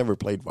 I never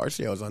played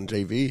varsity. I was on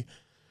JV.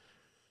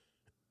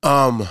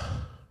 But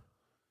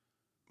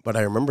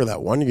I remember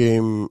that one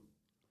game,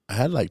 I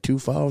had like 2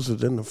 fouls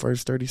within the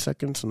first 30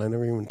 seconds, and I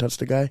never even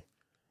touched a guy.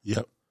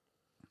 Yep.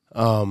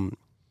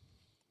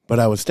 But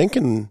I was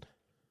thinking,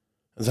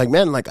 it's like,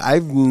 man, like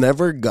I've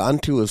never gone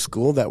to a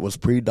school that was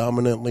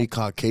predominantly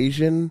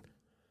Caucasian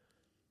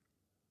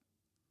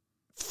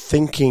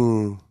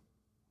thinking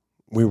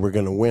we were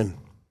going to win.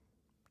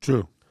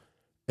 True.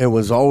 It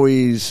was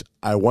always,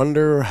 I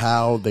wonder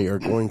how they are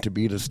going to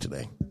beat us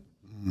today.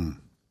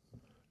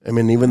 I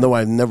mean, even though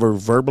I've never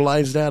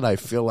verbalized that, I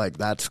feel like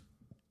that's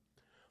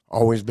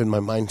always been my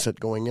mindset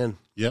going in.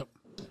 Yep.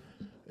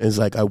 It's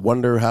like, I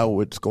wonder how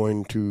it's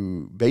going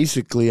to,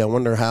 basically, I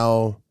wonder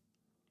how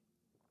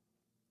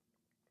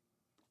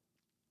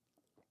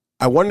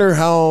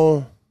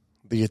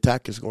the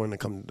attack is going to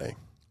come today.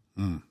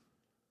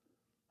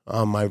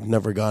 I've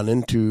never gone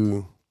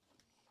into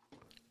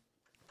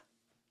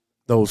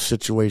those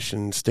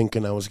situations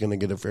thinking I was going to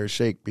get a fair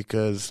shake,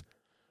 because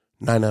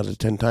 9 out of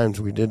 10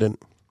 times we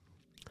didn't.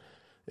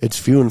 It's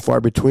few and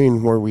far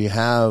between where we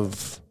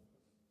have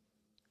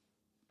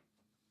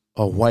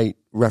a white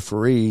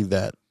referee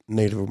that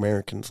Native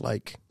Americans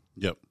like.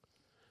 Yep.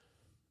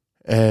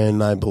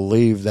 And I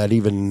believe that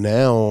even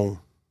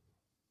now,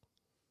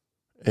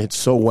 it's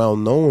so well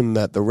known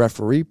that the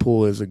referee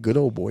pool is a good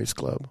old boys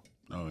club.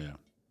 Oh, yeah.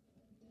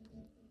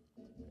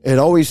 It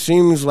always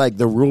seems like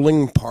the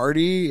ruling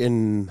party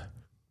in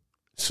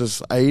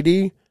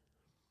society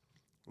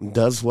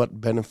does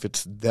what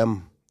benefits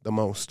them the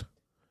most.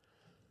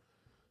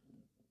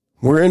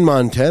 We're in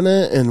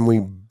Montana, and we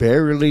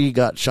barely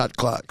got shot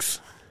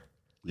clocks.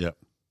 Yep.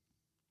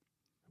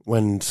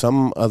 When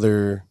some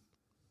other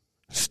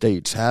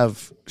states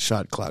have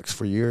shot clocks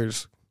for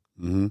years.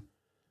 Mm-hmm.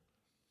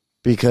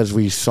 Because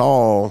we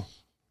saw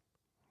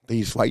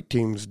these white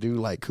teams do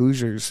like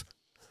Hoosiers,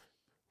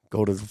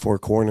 go to the four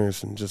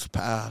corners and just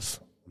pass.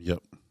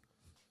 Yep.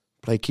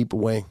 Play keep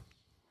away.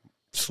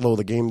 Slow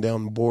the game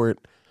down the board.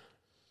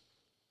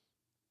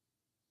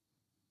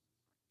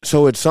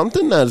 So it's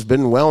something that's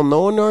been well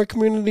known in our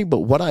community, but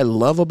what I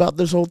love about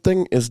this whole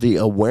thing is the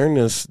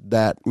awareness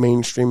that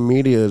mainstream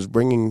media is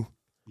bringing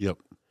Yep.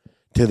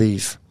 to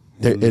these.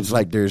 It's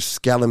like they're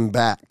scaling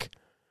back.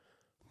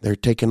 They're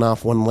taking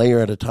off one layer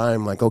at a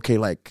time. Like, okay,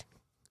 like,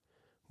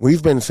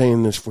 we've been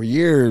saying this for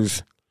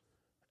years,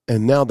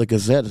 and now the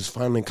Gazette has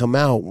finally come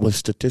out with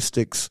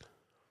statistics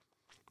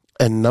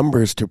and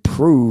numbers to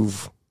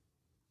prove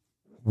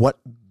what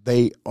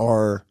they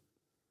are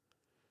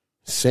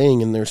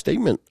saying in their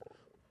statement.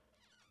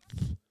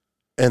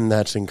 And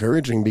that's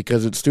encouraging,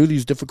 because it's through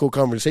these difficult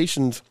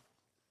conversations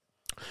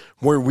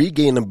where we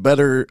gain a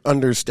better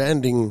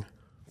understanding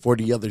for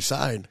the other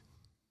side.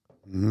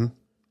 Mm-hmm.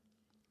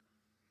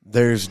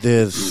 There's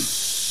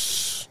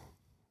this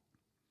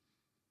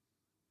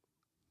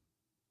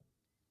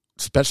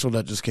special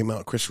that just came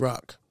out, Chris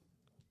Rock,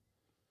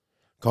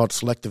 called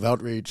Selective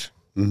Outrage.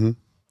 Mm-hmm.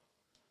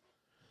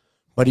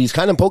 But he's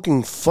kind of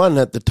poking fun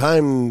at the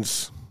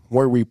times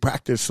where we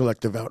practice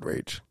selective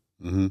outrage.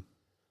 Mm-hmm.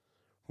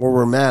 Where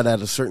we're mad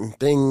at a certain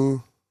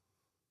thing,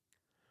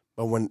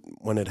 but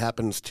when it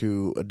happens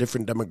to a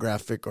different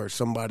demographic or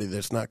somebody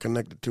that's not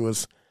connected to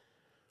us,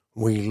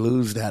 we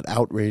lose that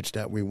outrage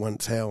that we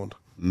once held.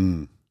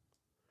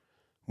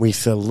 we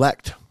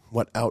select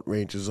what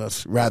outrages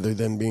us rather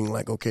than being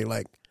like, okay,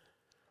 like,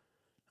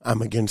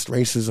 I'm against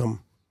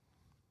racism.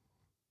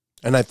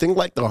 And I think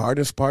like the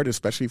hardest part,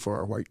 especially for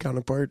our white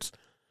counterparts,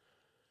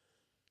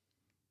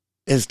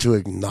 is to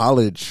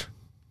acknowledge,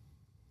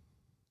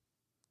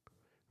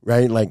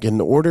 right? Like, in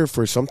order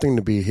for something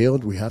to be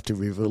healed, we have to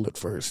reveal it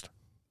first.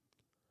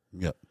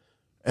 Yep.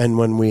 And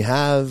when we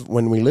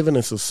live in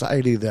a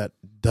society that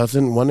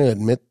doesn't want to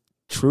admit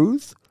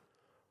truth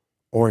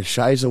or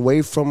shies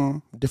away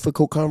from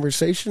difficult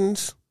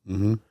conversations,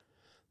 Mm-hmm.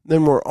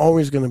 then we're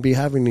always going to be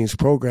having these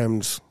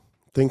programs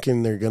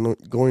thinking they're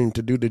going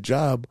to do the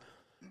job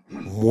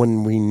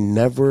when we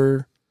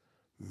never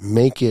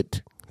make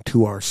it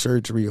to our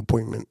surgery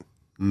appointment.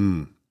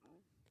 Mm.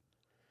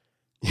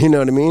 You know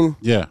what I mean?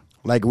 Yeah.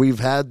 Like, we've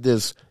had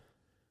this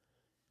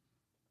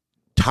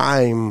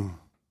time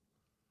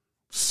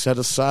set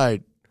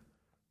aside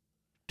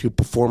to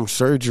perform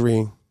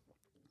surgery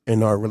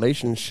in our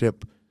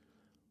relationship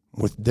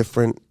with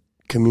different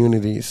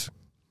communities.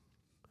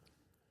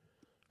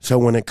 So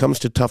when it comes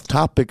to tough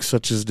topics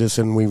such as this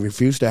and we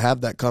refuse to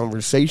have that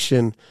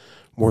conversation,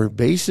 we're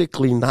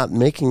basically not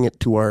making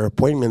it to our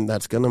appointment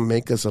that's going to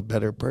make us a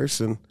better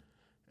person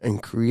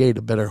and create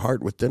a better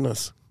heart within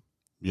us.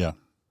 Yeah.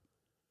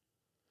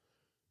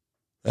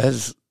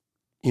 As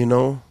you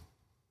know,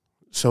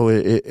 so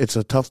it's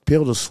a tough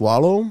pill to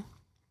swallow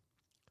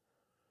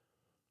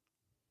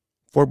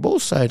for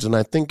both sides. And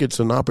I think it's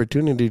an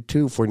opportunity,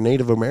 too, for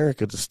Native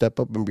America to step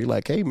up and be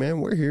like, hey,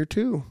 man, we're here,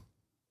 too.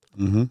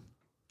 Mm-hmm.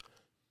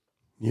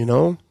 You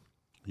know?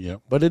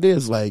 Yep. But it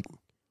is like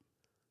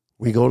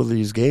we go to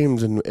these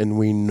games and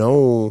we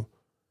know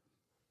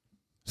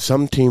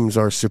some teams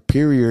are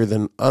superior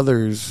than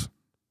others.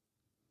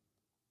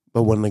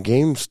 But when the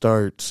game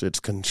starts, it's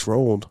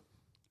controlled.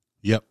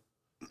 Yep.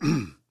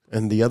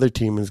 And the other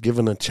team is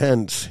given a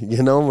chance.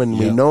 You know, when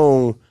we Yep.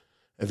 know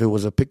if it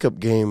was a pickup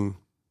game,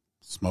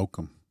 Smoke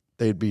them.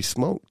 they'd be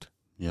smoked.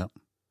 Yep.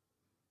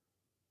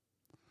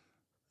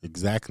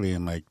 Exactly.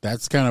 And like,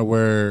 that's kind of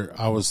where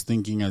I was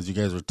thinking as you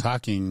guys were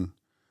talking.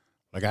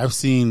 Like, I've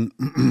seen,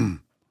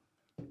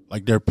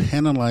 like, they're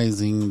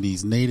penalizing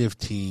these native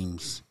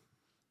teams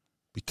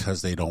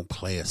because they don't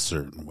play a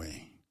certain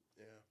way.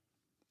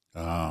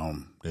 Yeah.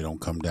 They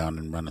don't come down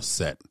and run a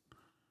set.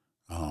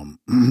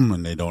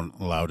 And they don't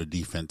allow the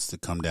defense to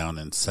come down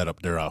and set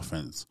up their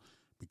offense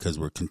because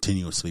we're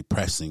continuously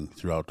pressing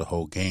throughout the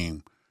whole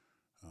game.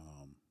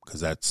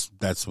 Because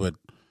that's what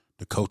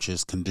the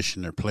coaches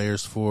condition their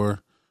players for.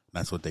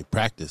 That's what they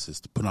practice,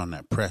 is to put on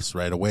that press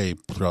right away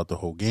throughout the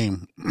whole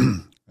game.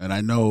 And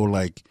I know,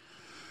 like,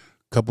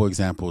 a couple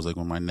examples, like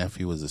when my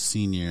nephew was a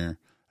senior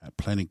at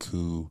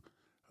Plentycoo,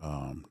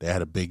 they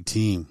had a big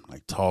team,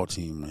 like tall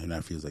team. My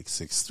nephew was like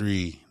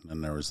 6'3",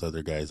 and there was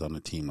other guys on the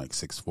team like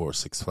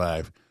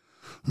 6'4",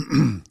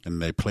 6'5". And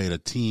they played a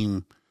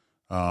team,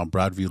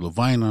 Broadview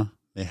Lavina.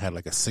 They had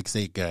like a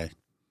 6'8" guy.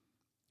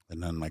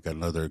 And then like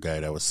another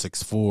guy that was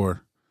 6'4",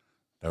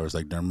 that was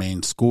like their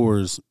main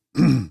scorers.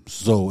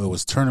 So it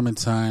was tournament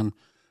time.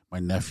 My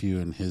nephew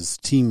and his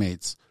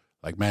teammates,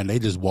 like, man, they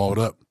just walled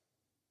up.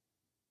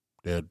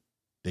 They'd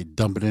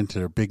dump it into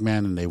their big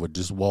man, and they would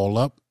just wall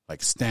up,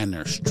 like stand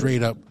there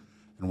straight up.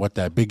 And what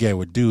that big guy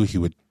would do, he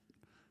would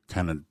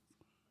kind of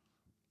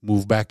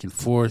move back and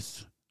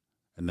forth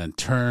and then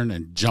turn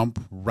and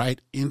jump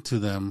right into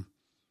them,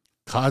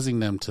 causing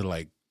them to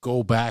like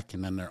go back,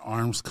 and then their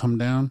arms come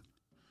down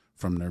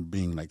from their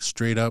being like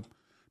straight up.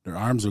 Their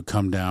arms would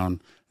come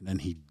down, and then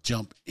he'd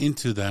jump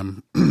into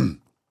them. And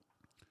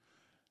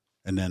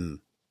then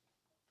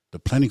the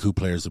Plentycoo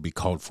players would be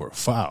called for a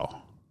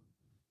foul.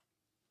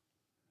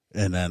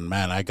 And then,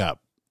 man,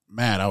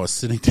 I was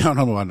sitting down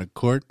on the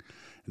court,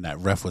 and that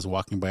ref was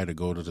walking by to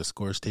go to the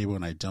scores table,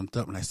 and I jumped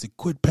up, and I said,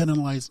 quit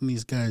penalizing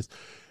these guys.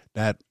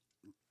 That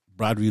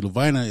Broadview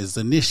Lavina is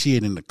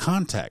initiating the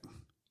contact.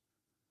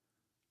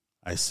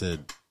 I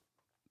said,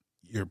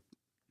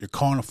 you're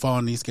calling a foul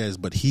on these guys,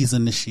 but he's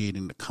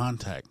initiating the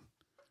contact.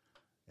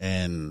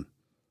 And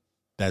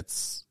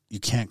you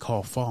can't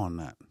call a foul on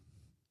that,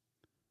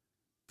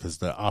 because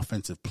the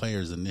offensive player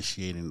is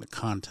initiating the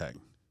contact.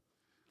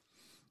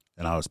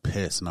 And I was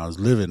pissed, and I was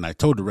livid, and I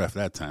told the ref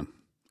that time.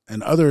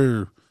 And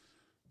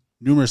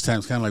numerous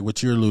times, kind of like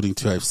what you're alluding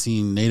to, I've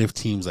seen native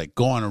teams like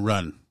go on a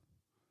run,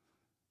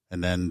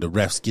 and then the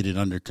refs get it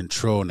under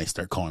control, and they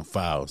start calling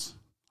fouls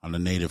on the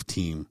native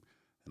team.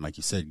 And like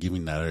you said,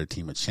 giving that other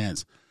team a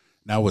chance.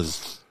 I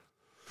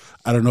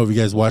don't know if you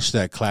guys watched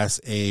that Class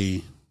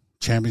A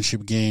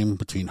championship game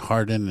between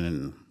Hardin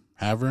and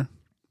Havre.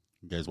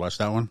 You guys watched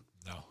that one?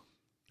 No.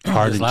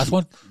 Hardin, This last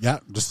one? Yeah,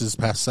 just this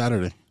past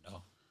Saturday.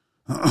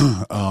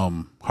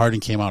 No. Hardin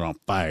came out on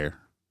fire.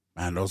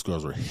 Man, those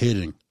girls were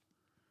hitting,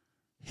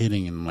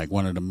 and like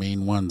one of the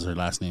main ones, her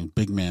last name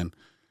Big Man.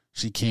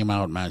 She came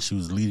out, man. She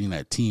was leading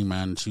that team,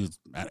 man.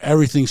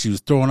 Everything she was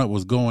throwing up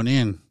was going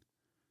in.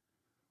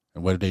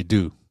 And what did they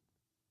do?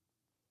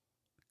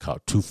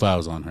 Caught 2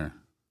 fouls on her.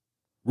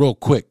 Real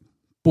quick.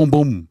 Boom,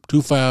 boom.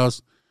 2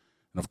 fouls.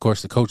 And, of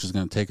course, the coach is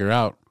going to take her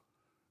out.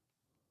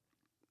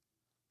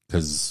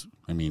 Because,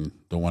 I mean,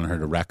 don't want her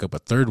to rack up a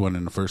third one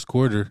in the first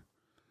quarter.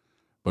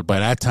 But by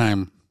that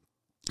time,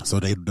 so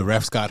the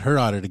refs got her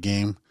out of the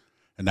game,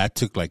 and that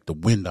took like the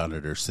wind out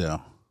of their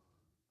sail.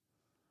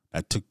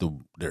 That took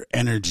their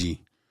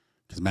energy.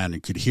 Because, man, you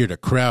could hear the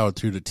crowd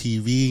through the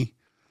TV.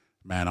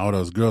 Man, all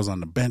those girls on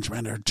the bench,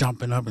 man, they're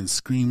jumping up and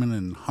screaming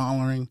and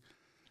hollering.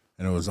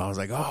 And I was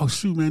like, oh,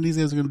 shoot, man, these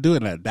guys are going to do it.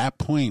 And at that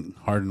point,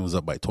 Harden was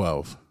up by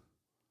 12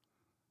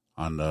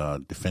 on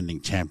the defending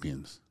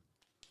champions.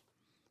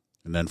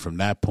 And then from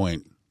that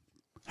point,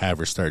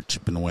 Havers started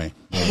chipping away.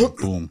 Boom,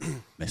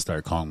 boom. They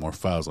started calling more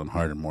fouls on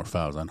Harden, more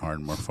fouls on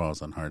Harden, more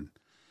fouls on Harden.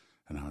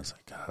 And I was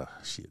like, oh,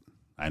 shit,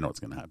 I know what's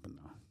going to happen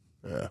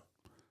now. Yeah.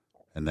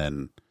 And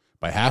then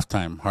by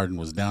halftime, Harden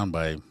was down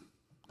by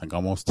like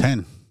almost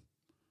 10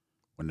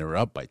 when they were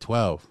up by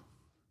 12.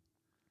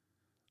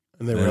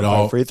 And they were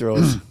all free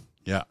throws.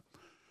 Yeah.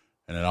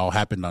 And it all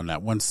happened on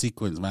that one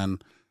sequence, man.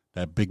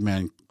 That big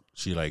man,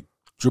 she like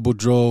dribble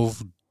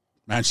drove.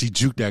 Man, she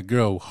juked that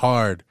girl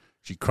hard.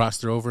 She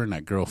crossed her over, and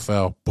that girl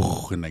fell.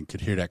 Boom, and I could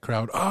hear that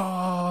crowd.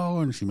 Oh,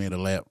 and she made a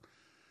layup.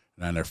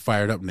 And then they're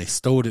fired up, and they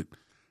stowed it.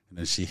 And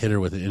then she hit her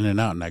with it in and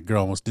out, and that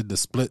girl almost did the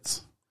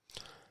splits.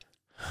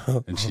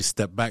 And she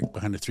stepped back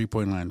behind the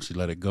three-point line. She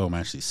let it go,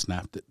 man. She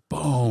snapped it.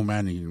 Boom,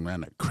 man.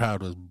 Man, the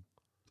crowd was.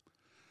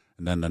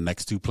 And then the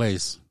next two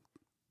plays,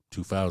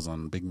 2 fouls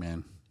on the big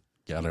man.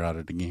 Got her out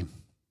of the game.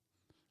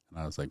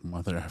 And I was like,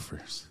 mother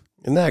effers.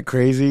 Isn't that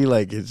crazy?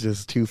 Like, it's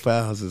just 2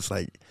 fouls. It's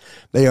like,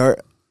 they are,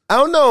 I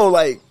don't know,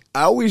 like,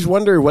 I always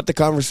wonder what the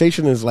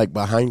conversation is like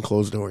behind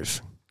closed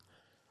doors.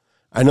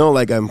 I know,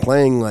 like, I'm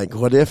playing, like,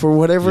 what if or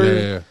whatever.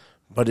 Yeah.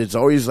 But it's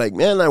always like,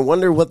 man, I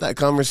wonder what that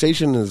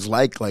conversation is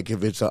like. Like,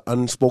 if it's an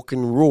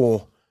unspoken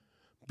rule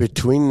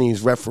between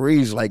these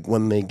referees, like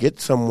when they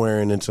get somewhere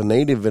and it's a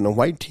native and a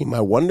white team,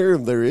 I wonder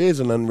if there is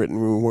an unwritten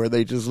rule where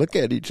they just look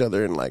at each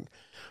other and like,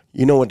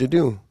 you know what to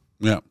do.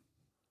 Yeah.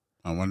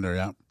 I wonder,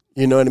 yeah.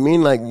 You know what I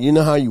mean? Like, you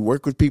know how you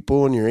work with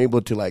people and you're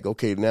able to like,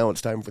 okay, now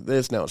it's time for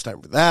this, now it's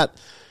time for that.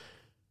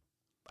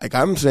 Like,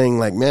 I'm saying,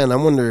 like, man, I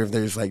wonder if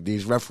there's like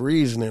these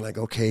referees and they're like,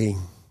 okay,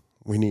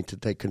 we need to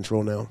take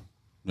control now.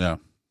 Yeah.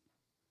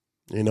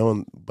 You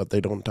know, but they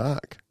don't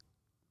talk.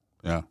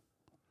 Yeah.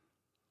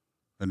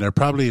 And they're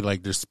probably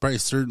like, there's probably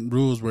certain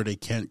rules where they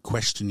can't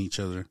question each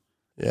other.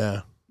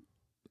 Yeah.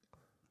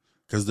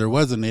 Because there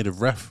was a native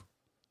reffing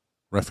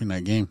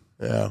that game.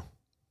 Yeah.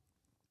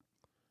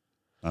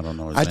 I don't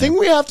know his I name. think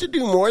we have to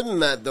do more than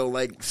that, though.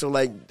 Like, so,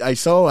 like, I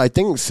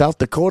think South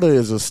Dakota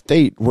is a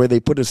state where they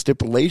put a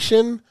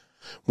stipulation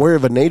where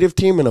if a native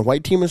team and a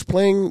white team is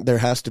playing, there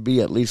has to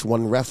be at least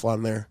one ref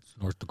on there.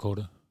 North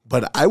Dakota.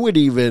 But I would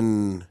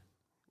even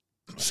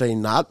say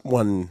not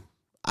one.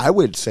 I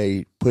would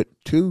say put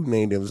 2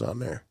 natives on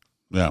there.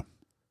 Yeah.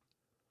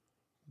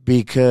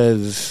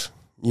 Because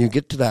you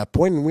get to that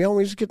point, and we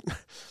always get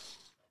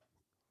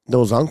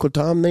those Uncle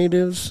Tom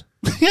natives.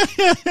 You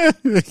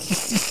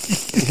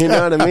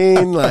know what I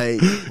mean?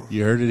 Like,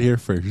 You heard it here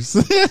first.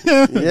 yeah,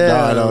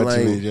 No, I know what like,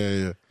 you mean.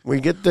 Yeah. we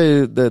get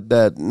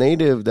that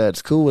native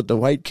that's cool with the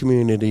white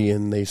community,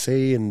 and they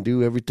say and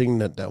do everything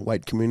that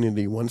white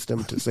community wants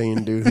them to say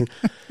and do.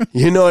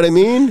 You know what I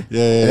mean?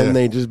 Yeah. And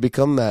they just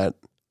become that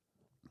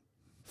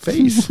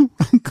face.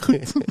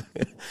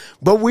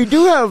 But we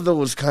do have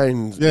those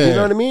kinds. Yeah. You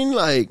know what I mean?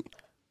 Like,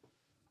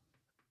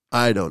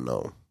 I don't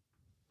know.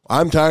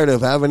 I'm tired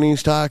of having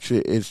these talks.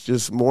 It's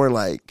just more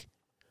like,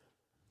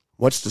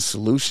 what's the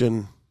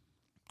solution?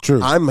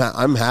 True.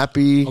 I'm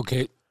happy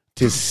Okay.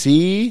 to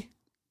see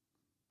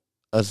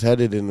us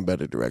headed in a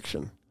better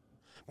direction.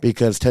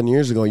 Because 10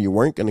 years ago, you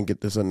weren't going to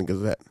get this on the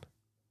Gazette.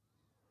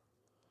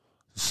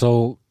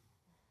 So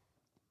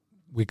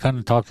we kind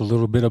of talked a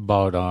little bit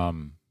about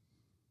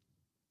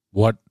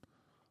what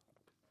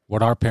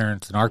our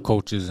parents and our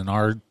coaches and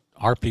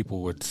our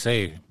people would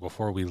say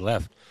before we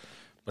left.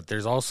 But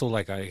there's also,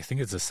 like, I think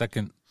it's the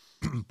second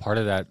part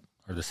of that,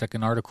 or the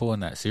second article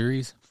in that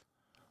series,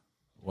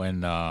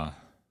 when,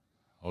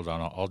 hold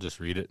on, I'll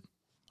just read it.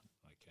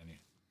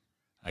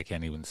 I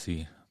can't even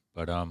see.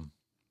 But,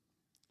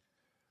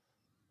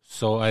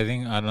 so I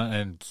think,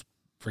 and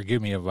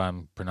forgive me if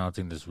I'm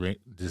pronouncing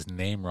this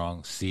name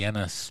wrong,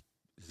 Sienna, is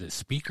it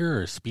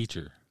Speaker or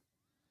Speecher?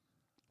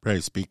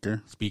 Probably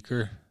Speaker.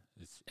 Speaker.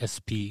 It's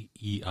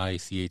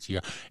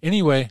Speicher.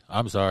 Anyway,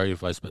 I'm sorry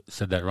if I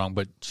said that wrong,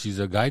 but she's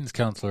a guidance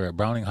counselor at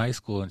Browning High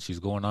School, and she's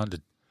going on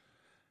to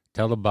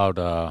tell about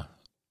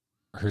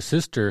her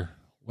sister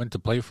went to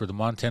play for the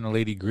Montana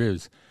Lady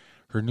Grizz.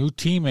 Her new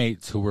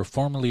teammates, who were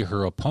formerly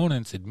her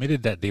opponents,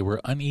 admitted that they were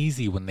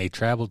uneasy when they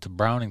traveled to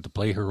Browning to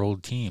play her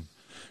old team.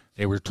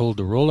 They were told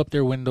to roll up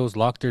their windows,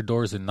 lock their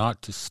doors, and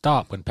not to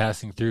stop when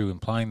passing through,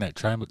 implying the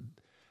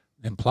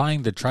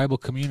tribal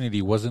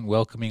community wasn't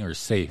welcoming or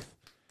safe.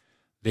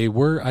 They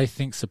were, I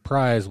think,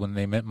 surprised when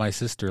they met my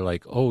sister,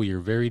 like, oh, you're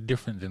very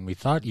different than we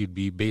thought you'd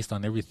be based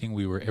on everything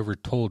we were ever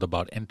told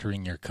about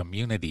entering your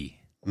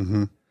community.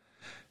 Mm-hmm.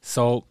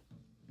 So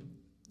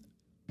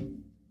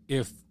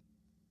if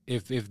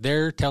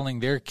they're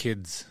telling their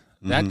kids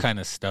that kind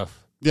of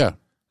stuff, Yeah.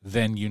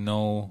 then, you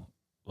know,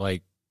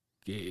 like,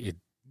 it's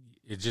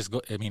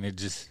it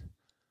just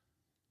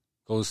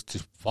goes to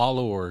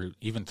follow or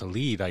even to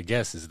lead, I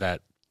guess, is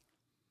that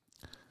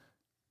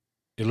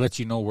it lets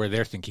you know where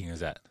their thinking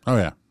is at. Oh,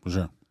 yeah, for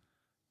sure.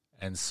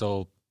 And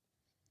so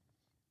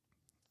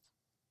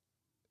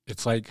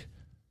it's like,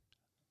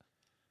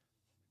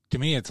 to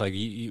me, it's like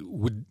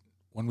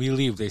when we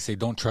leave, they say,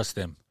 don't trust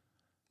them.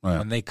 Right.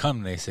 When they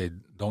come, they say,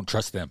 don't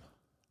trust them.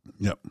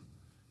 Yep.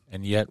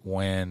 And yet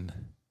when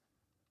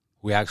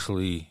we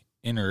actually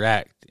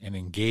interact and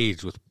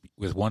engage with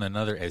one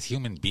another as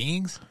human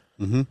beings,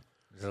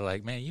 they're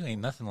like, man, you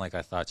ain't nothing like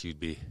I thought you'd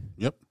be.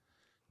 Yep.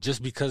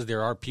 Just because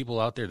there are people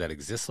out there that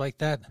exist like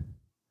that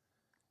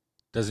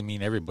doesn't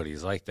mean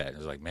everybody's like that.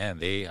 It's like, man,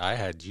 I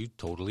had you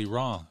totally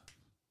wrong.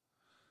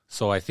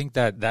 So I think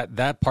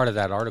that part of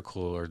that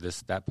article or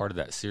that part of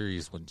that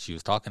series when she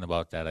was talking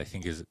about that, I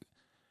think is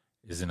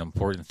an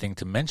important thing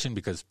to mention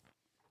because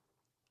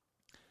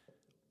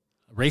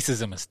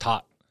racism is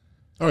taught.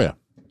 Oh, yeah.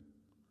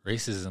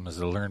 Racism is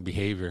a learned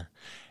behavior.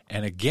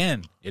 And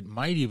again, it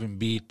might even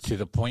be to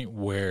the point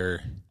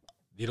where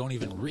they don't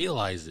even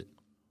realize it.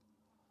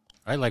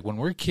 Right? Like when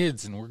we're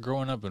kids and we're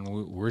growing up and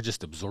we're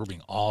just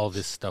absorbing all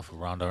this stuff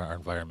around our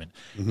environment.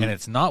 And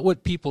it's not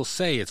what people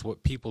say, it's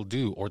what people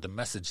do or the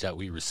message that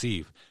we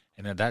receive.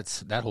 And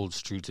that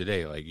holds true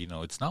today. Like, you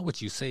know, it's not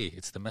what you say,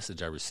 it's the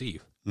message I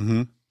receive.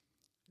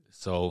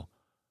 So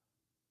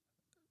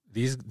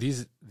the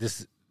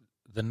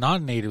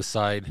non-native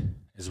side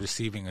is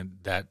receiving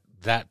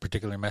that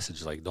particular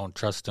message, like don't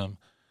trust them.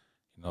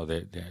 You know,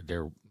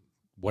 they're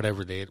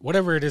whatever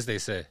it is they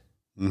say.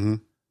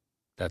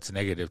 That's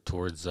negative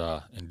towards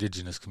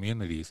indigenous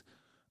communities.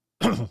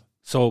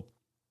 So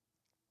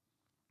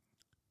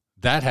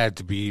that had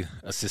to be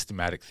a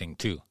systematic thing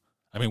too.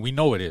 I mean, we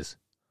know it is.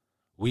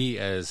 We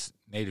as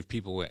Native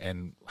people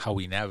and how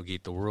we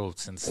navigate the world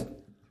since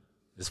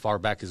as far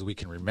back as we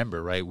can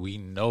remember, right? We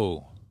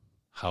know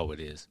how it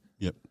is.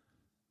 Yep.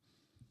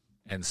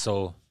 And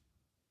so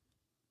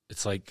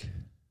it's like,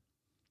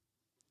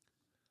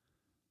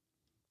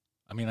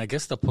 I mean, I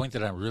guess the point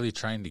that I'm really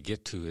trying to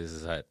get to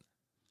is that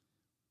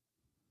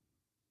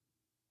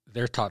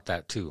they're taught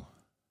that too.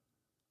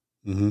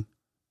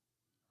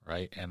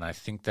 Right? And I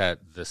think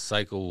that the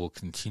cycle will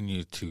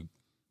continue to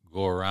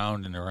go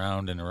around and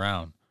around and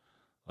around.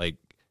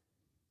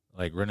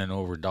 Like running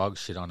over dog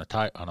shit on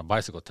a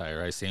bicycle tire,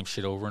 right? Same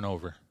shit over and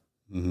over.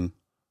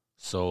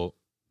 So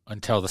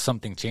until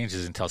something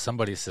changes, until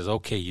somebody says,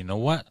 okay, you know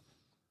what?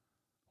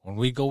 When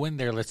we go in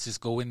there, let's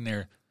just go in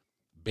there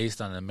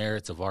based on the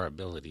merits of our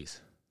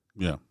abilities.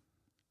 Yeah.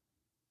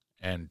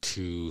 And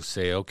to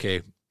say,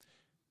 okay,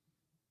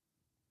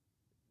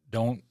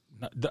 I'm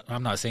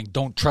not saying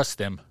don't trust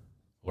them.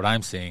 What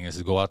I'm saying is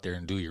to go out there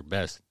and do your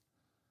best.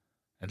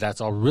 And that's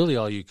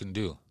all you can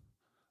do.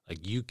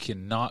 Like, you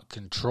cannot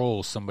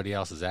control somebody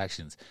else's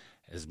actions.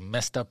 As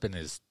messed up and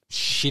as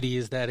shitty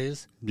as that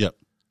is. Yep.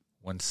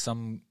 When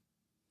some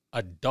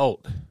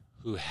adult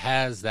who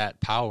has that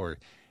power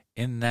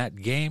in that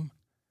game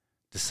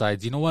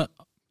decides, you know what?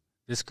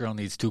 This girl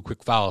needs 2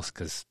 quick fouls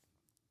because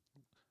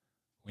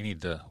we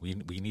need to,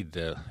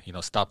 you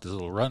know, stop this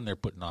little run they're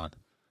putting on.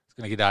 It's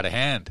going to get out of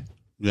hand.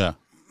 Yeah.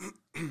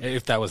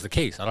 If that was the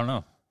case, I don't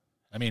know.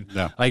 I mean,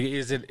 like,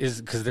 is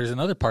because there's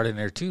another part in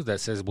there too that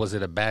says, was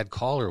it a bad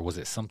call or was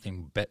it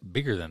something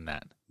bigger than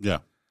that? Yeah.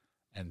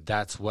 And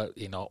that's what,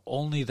 you know,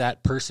 only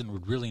that person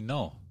would really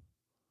know.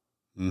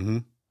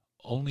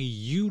 Only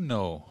you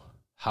know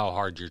how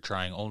hard you're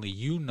trying. Only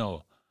you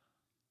know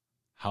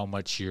how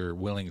much you're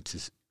willing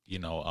to, you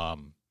know,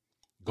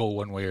 go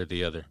one way or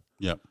the other.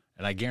 Yep.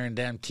 And I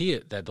guarantee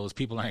it that those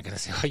people aren't going to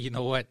say, oh, you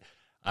know what?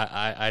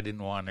 I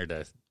didn't want her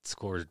to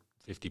score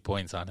 50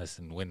 points on us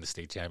and win the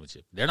state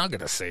championship. They're not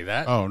going to say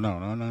that. Oh,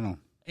 no.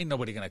 Ain't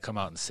nobody going to come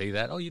out and say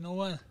that. Oh, you know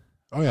what?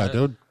 Oh,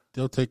 yeah,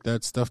 they'll take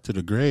that stuff to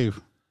the grave.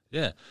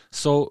 Yeah.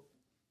 So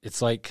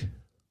it's like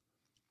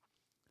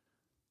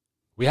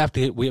we have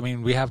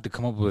to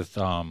come up with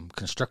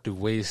constructive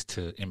ways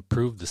to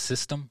improve the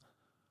system.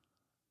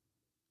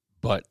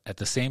 But at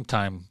the same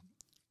time,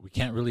 we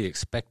can't really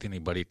expect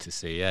anybody to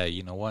say, yeah,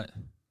 you know what?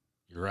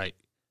 You're right.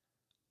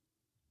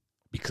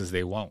 Because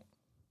they won't.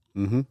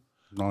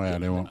 Oh, yeah,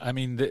 they won't. I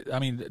mean,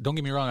 don't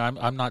get me wrong.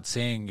 I'm not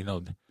saying, you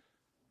know,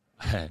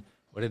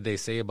 what did they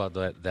say about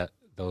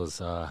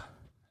those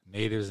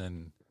natives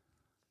in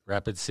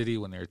Rapid City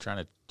when they were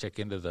trying to check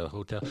into the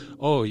hotel?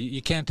 Oh,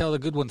 you can't tell the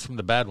good ones from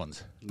the bad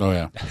ones. Oh,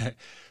 yeah.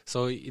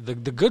 So the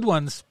good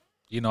ones,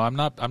 you know, I'm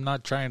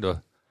not trying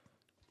to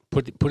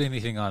put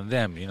anything on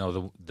them. You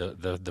know,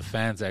 the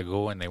fans that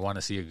go and they want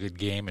to see a good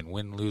game and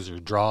win, lose, or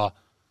draw.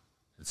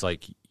 It's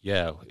like,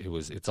 yeah,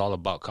 it's all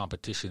about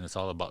competition. It's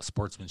all about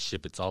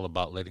sportsmanship. It's all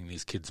about letting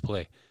these kids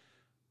play.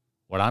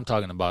 What I'm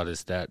talking about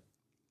is that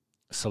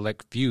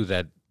select few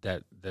that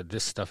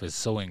this stuff is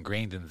so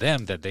ingrained in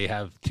them that they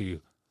have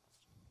to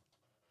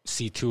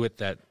see to it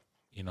that,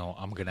 you know,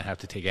 I'm going to have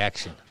to take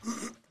action,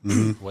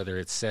 whether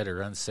it's said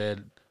or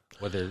unsaid,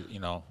 whether,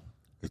 you know,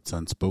 it's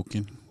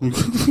unspoken,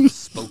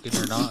 spoken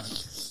or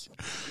not.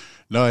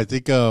 No, I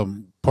think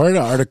Part of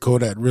the article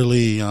that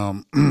really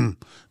kind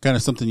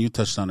of something you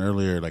touched on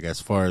earlier, like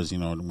as far as,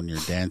 when you're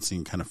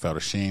dancing, kind of felt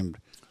ashamed.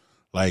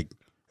 Like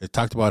it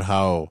talked about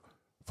how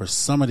for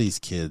some of these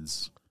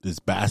kids, this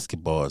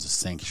basketball is a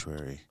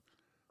sanctuary.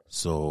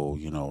 So,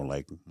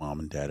 like mom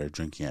and dad are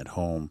drinking at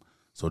home.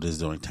 So this is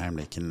the only time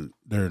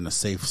they're in a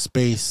safe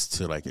space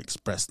to like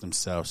express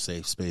themselves,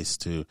 safe space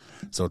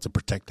so it's a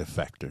protective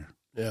factor.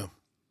 Yeah.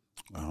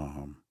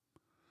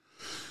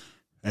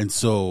 And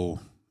so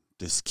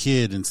this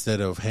kid,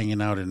 instead of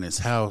hanging out in his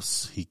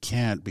house, he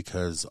can't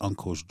because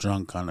uncle's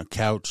drunk on a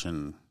couch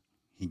and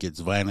he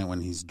gets violent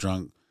when he's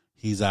drunk.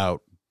 He's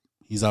out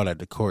at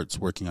the courts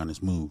working on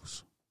his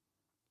moves.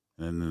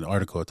 And in the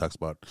article, it talks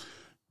about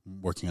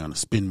working on a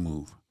spin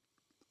move.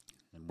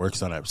 And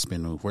works on that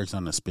spin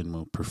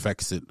move,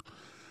 perfects it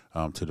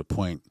to the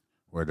point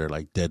where they're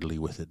like deadly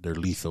with it. They're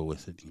lethal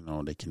with it.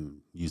 They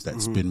can use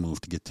that spin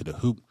move to get to the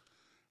hoop.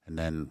 And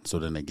then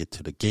they get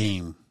to the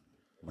game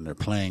when they're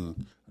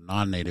playing a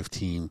non-native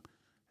team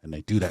and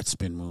they do that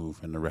spin move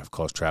and the ref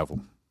calls travel.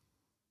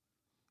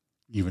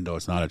 Even though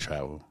it's not a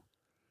travel.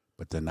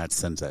 But then that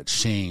sends that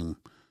shame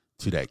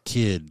to that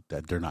kid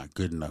that they're not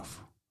good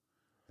enough.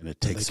 And it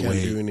takes away.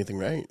 They can't do anything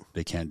right.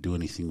 They can't do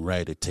anything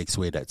right. It takes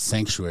away that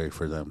sanctuary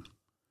for them.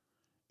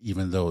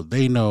 Even though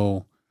they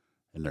know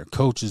and their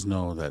coaches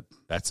know that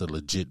that's a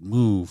legit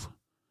move,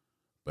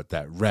 but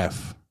that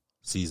ref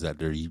sees that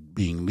they're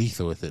being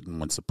lethal with it and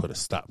wants to put a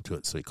stop to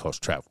it, so he calls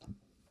travel.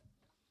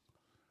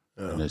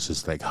 And it's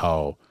just like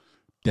how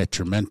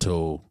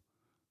detrimental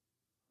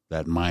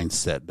that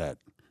mindset that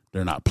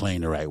they're not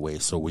playing the right way,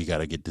 so we got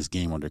to get this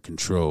game under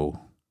control.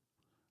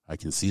 I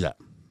can see that.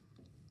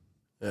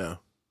 Yeah.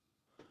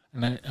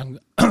 And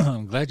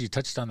I'm glad you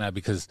touched on that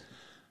because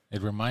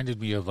it reminded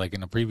me of like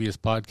in a previous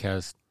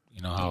podcast,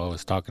 how I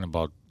was talking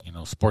about,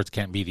 sports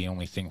can't be the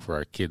only thing for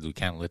our kids. We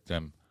can't let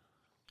them,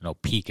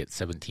 peak at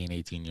 17,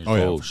 18 years old.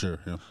 Oh, yeah, for sure.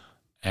 Yeah.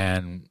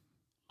 And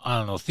I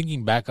don't know,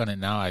 thinking back on it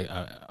now,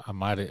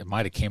 it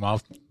might have came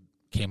off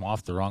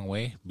the wrong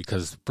way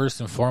because first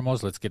and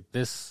foremost, let's get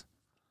this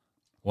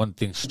one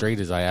thing straight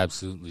is I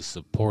absolutely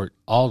support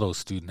all those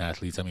student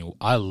athletes. I mean,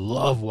 I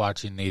love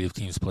watching native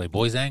teams play,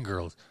 boys and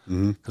girls,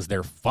 because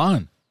they're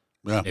fun.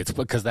 Yeah. It's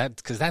because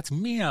that's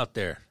me out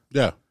there.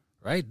 Yeah.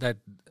 Right?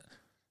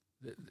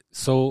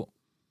 So,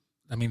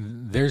 I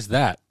mean, there's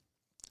that.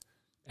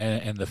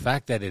 And the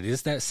fact that it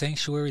is that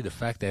sanctuary, the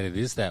fact that it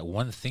is that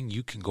one thing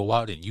you can go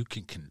out and you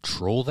can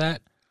control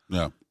that.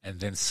 Yeah. And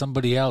then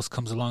somebody else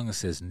comes along and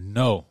says,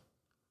 no,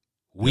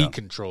 we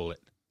control it.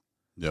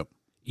 Yep.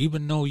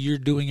 Even though you're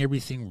doing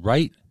everything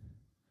right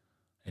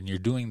and you're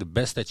doing the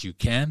best that you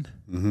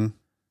can,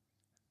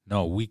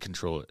 no, we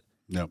control it.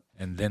 Yep.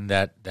 And then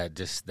that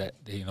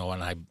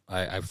and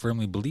I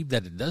firmly believe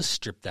that it does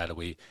strip that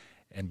away.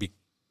 And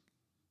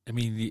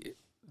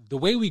the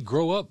way we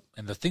grow up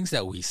and the things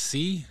that we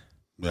see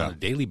on a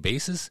daily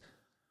basis,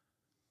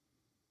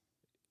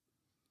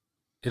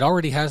 it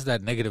already has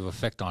that negative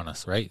effect on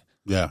us, right?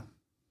 Yeah.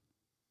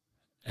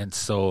 And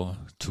so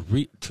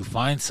to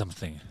find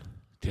something,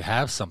 to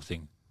have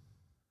something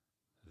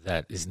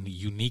that is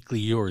uniquely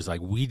yours,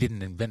 like we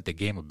didn't invent the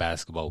game of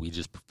basketball, we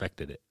just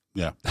perfected it.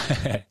 Yeah.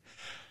 That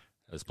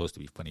was supposed to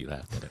be funny. You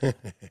laughed at it.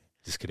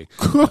 Just kidding.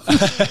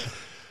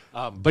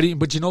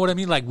 But you know what I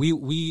mean? Like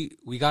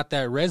we got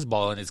that res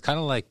ball, and it's kind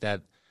of like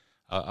that.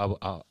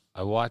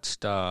 I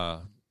watched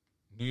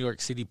New York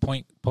City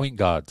Point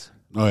Gods.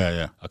 Oh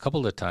yeah. A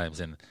couple of times,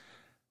 and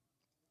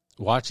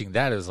watching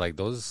that is like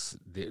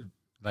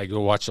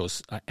you'll watch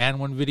those and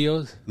one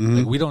videos.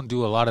 Like we don't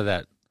do a lot of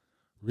that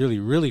really,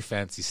 really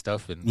fancy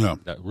stuff and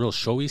that real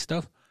showy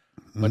stuff,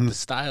 but the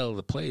style of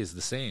the play is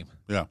the same.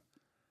 Yeah.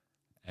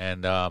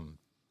 And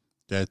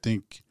I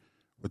think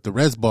with the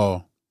res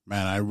ball,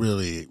 man, I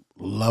really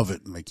love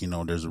it. Like,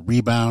 there's a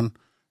rebound,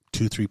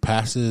 2-3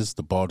 passes,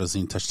 the ball doesn't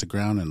even touch the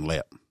ground, and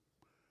layup.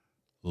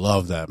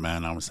 Love that,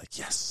 man. I was like,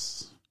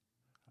 yes.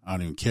 I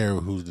don't even care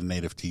who the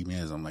native team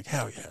is. I'm like,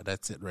 hell yeah,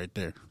 that's it right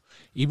there.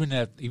 Even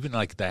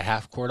like the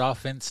half court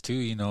offense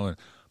too,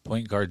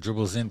 point guard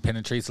dribbles in,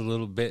 penetrates a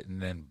little bit, and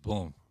then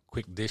boom,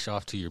 quick dish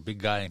off to your big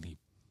guy, and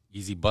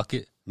easy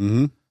bucket.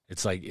 Mm-hmm.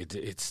 It's like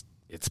it's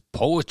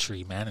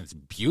poetry, man. It's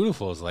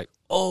beautiful. It's like,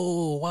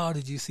 oh wow,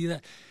 did you see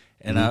that?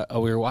 And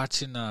we were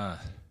watching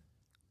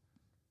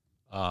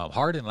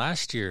Harden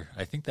last year.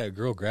 I think that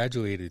girl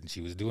graduated and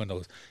she was doing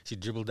those. She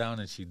dribbled down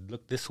and she'd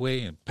look this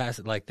way and pass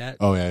it like that.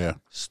 Oh yeah.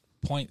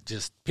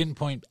 Just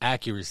pinpoint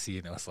accuracy,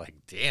 and I was like,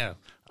 damn, I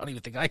don't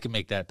even think I can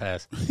make that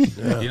pass.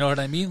 You know what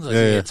I mean? Like,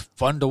 it's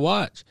fun to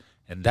watch,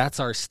 and that's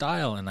our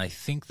style. And I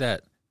think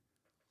that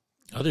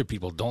other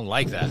people don't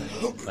like that.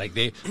 Like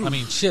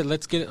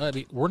let's get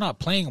it. We're not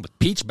playing with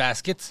peach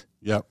baskets.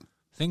 Yep.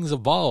 Things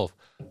evolve,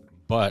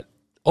 but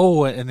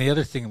and the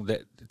other thing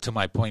that, to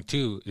my point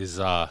too, is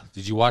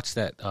did you watch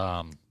that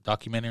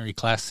documentary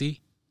Class C?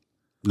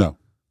 No.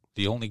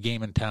 The Only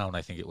Game in Town,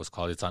 I think it was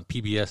called. It's on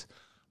PBS.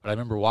 But I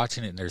remember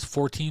watching it, and there's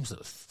four teams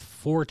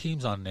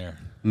on there.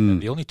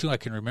 And the only two I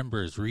can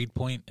remember is Reed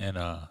Point and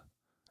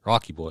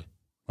Rocky Boy.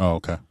 Oh,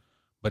 okay.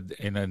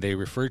 And then they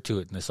referred to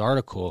it in this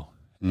article,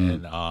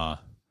 And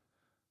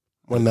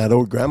when that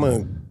old grandma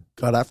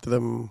got after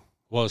them.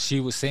 well,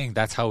 she was saying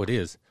that's how it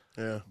is.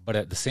 Yeah. But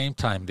at the same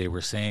time, they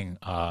were saying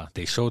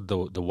they showed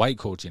the white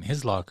coach in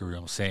his locker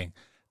room saying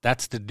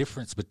that's the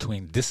difference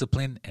between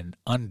discipline and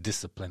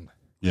undisciplined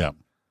Yeah.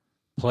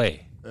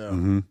 play.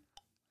 Mm-hmm.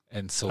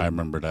 And so I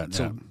remember that.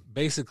 So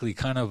basically,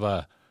 kind of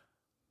a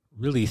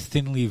really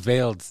thinly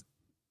veiled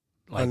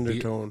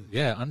Undertone.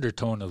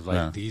 undertone of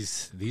like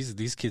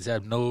these kids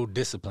have no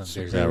discipline.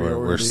 Yeah,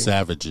 we're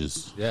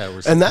savages.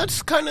 Yeah, And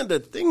that's kind of the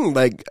thing.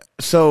 Like,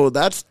 so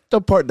that's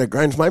the part that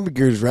grinds my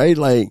gears, right?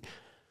 Like,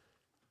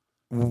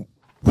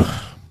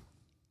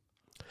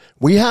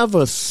 we have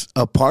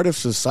a part of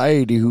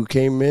society who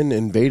came in,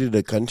 invaded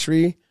a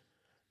country,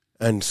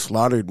 and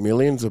slaughtered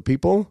millions of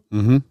people.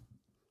 Mm-hmm.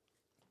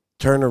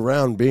 Turn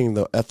around being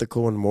the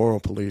ethical and moral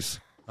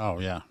police. Oh,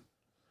 yeah.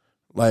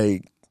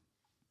 Like,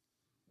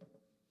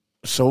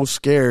 so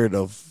scared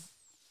of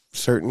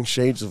certain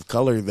shades of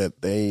color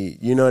that they,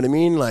 you know what I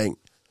mean? Like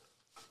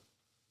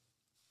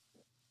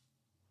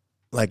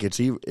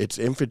it's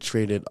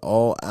infiltrated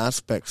all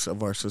aspects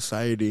of our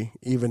society,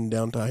 even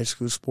down to high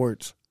school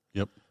sports.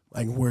 Yep.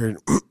 Like where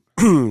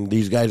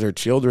these guys are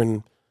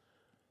children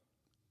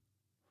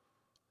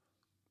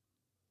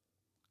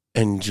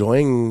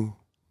enjoying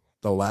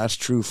the last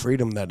true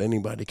freedom that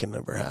anybody can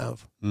ever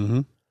have.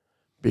 Mm-hmm.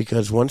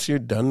 Because once you're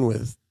done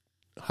with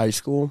high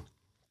school,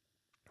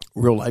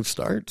 real life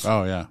starts.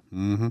 Oh, yeah.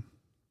 Mm-hmm.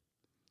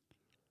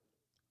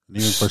 And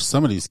even for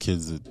some of these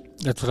kids,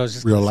 that's what I was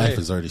just real gonna life say.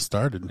 has already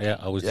started. Yeah,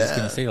 I was just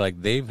gonna say like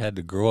they've had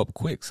to grow up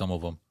quick. Some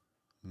of them,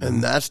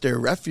 and that's their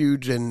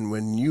refuge. And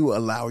when you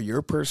allow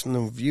your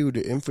personal view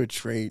to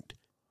infiltrate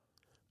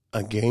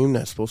a game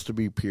that's supposed to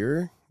be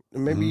pure,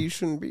 then maybe you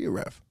shouldn't be a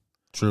ref.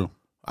 True.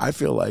 I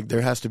feel like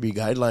there has to be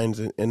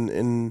guidelines,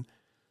 and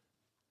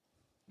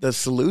the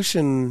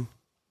solution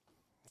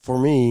for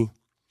me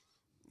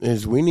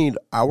is we need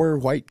our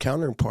white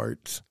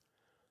counterparts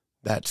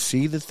that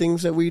see the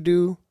things that we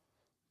do,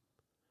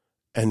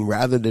 and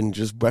rather than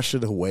just brush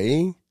it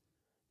away,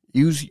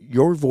 use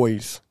your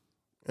voice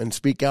and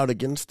speak out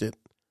against it.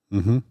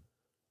 Mm-hmm.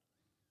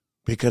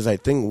 Because I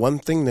think one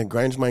thing that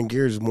grinds my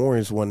gears more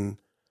is when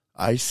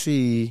I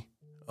see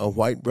a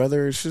white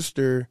brother or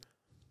sister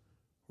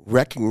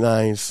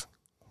recognize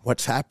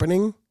what's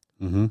happening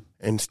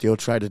and still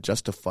try to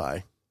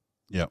justify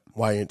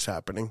why it's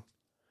happening.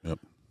 Yep.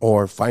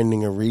 Or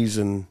finding a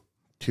reason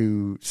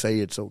to say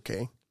it's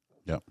okay.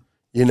 Yep.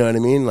 You know what I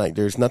mean? Like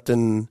there's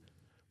nothing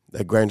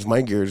that grinds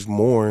my gears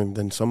more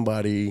than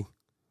somebody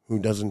who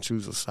doesn't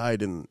choose a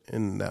side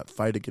in that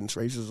fight against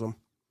racism.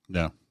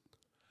 Yeah.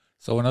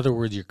 So in other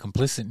words, you're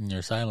complicit in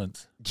your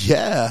silence.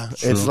 Yeah.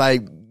 True. It's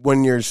like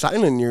when you're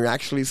silent, you're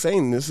actually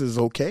saying this is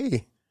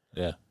okay.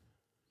 Yeah.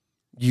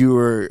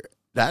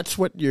 That's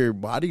what your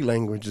body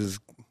language is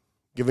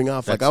giving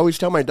off. Like I always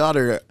tell my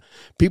daughter,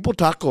 people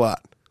talk a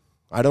lot.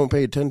 I don't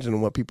pay attention to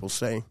what people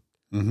say.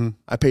 Mm-hmm.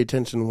 I pay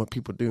attention to what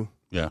people do.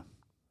 Yeah.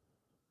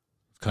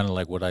 It's kind of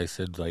like what I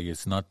said. Like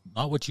it's not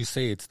what you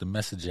say; it's the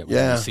message that we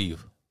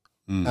receive.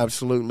 Mm.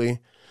 Absolutely,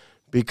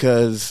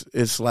 because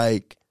it's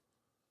like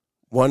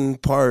one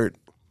part,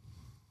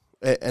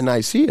 and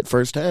I see it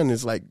firsthand.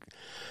 Is like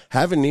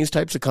having these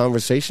types of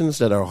conversations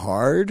that are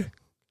hard.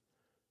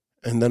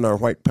 And then our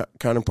white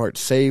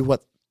counterparts say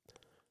what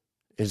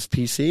is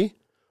PC.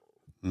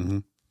 Mm-hmm.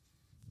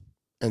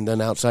 And then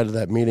outside of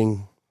that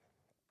meeting,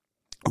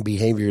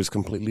 behavior is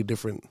completely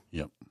different.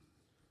 Yep.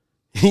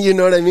 You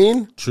know what I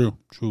mean? True.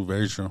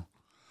 Very true.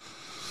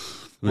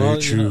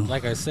 Very true. You know,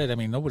 like I said, I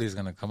mean, nobody's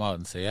going to come out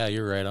and say, yeah,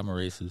 you're right, I'm a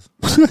racist.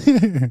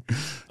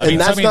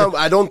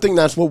 I don't think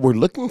that's what we're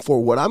looking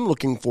for. What I'm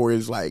looking for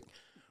is like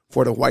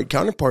for the white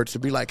counterparts to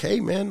be like, hey,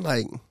 man,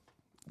 like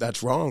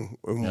that's wrong.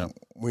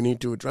 We need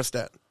to address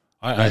that.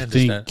 I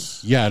think,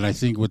 understand. and I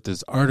think with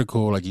this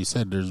article, like you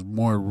said, there's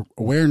more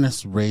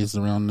awareness raised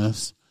around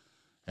this,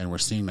 and we're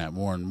seeing that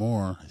more and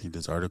more. I think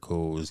this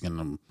article is going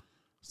to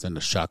send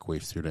a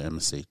shockwave through the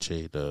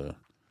MSHA, the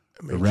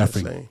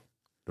reffing.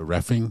 The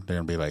reffing, they're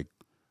going to be like,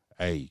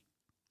 hey,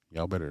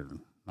 y'all better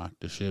knock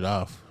this shit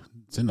off.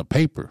 It's in the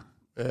paper.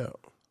 Yeah.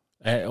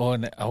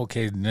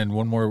 Okay, and then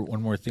one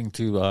more thing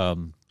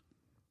too.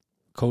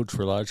 Coach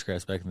for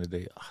Lodgecraft back in the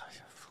day,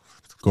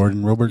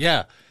 Gordon Robert?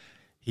 Yeah.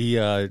 He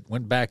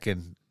went back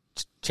and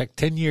checked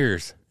 10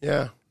 years.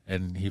 Yeah.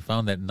 And he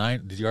found that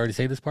 9. Did you already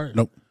say this part?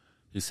 Nope.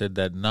 He said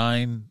that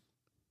 9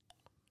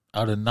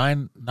 out of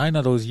 9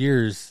 of those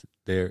years,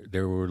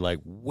 there were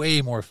like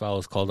way more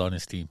fouls called on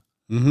his team.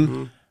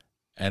 Mm-hmm.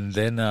 And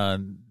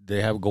then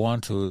they have go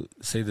on to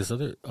say this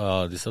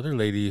other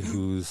lady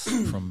who's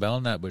from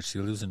Belknap, but she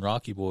lives in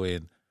Rocky Boy,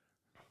 and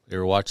they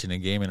were watching a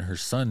game, and her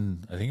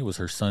son, I think it was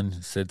her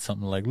son, said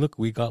something like, "Look,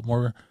 we got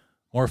more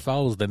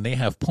fouls than they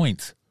have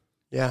points."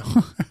 Yeah.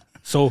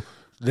 So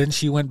then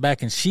she went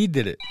back and she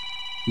did it.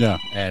 Yeah.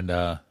 And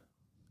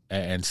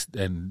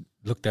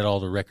looked at all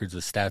the records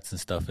of stats and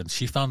stuff, and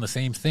she found the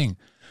same thing.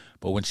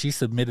 But when she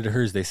submitted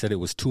hers, they said it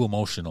was too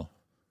emotional.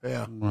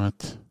 Yeah.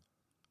 What?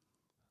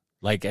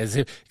 Like as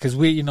if, because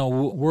we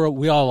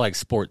all like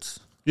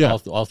sports. Yeah.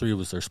 All three of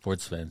us are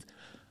sports fans.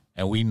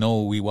 And we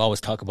know we always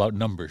talk about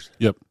numbers.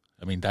 Yep.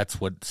 I mean, that's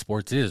what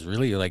sports is,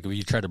 really. Like, when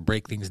you try to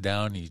break things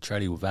down and you try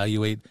to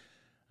evaluate.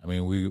 I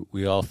mean,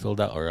 we all filled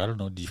out, or I don't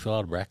know, did you fill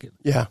out a bracket?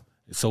 Yeah.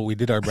 So we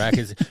did our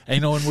brackets. And,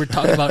 you know, when we're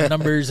talking about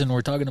numbers and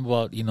we're talking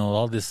about, you know,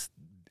 all these,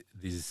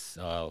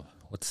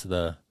 what's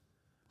the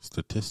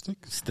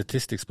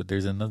statistics, but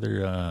there's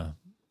another,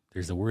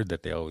 there's a word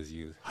that they always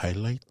use.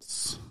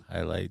 Highlights.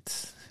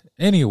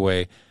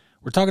 Anyway,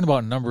 we're talking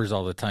about numbers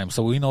all the time.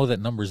 So we know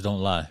that numbers don't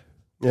lie.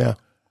 Yeah.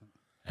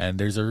 And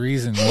there's a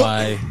reason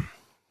why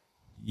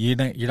you're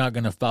not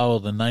going to follow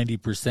the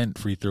 90%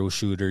 free throw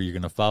shooter. You're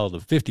going to follow the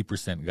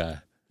 50% guy.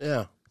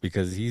 Yeah.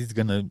 Because he's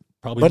going to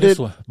probably miss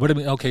one. But I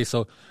mean, okay,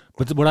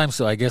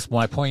 I guess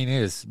my point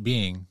is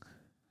getting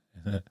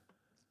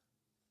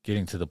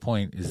to the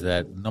point is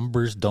that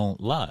numbers don't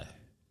lie.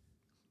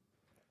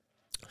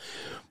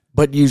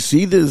 But you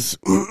see this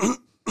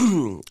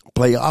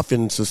play off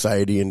in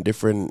society in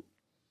different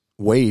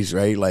ways,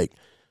 right? Like,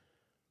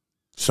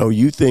 so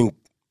you think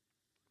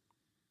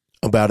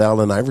about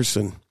Allen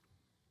Iverson,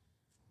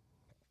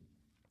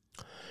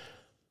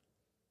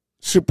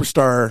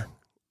 superstar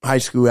high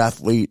school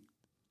athlete,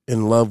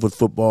 in love with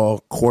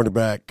football,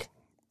 quarterback,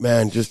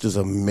 man, just this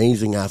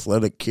amazing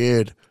athletic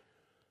kid,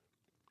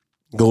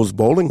 goes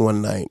bowling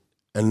one night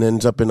and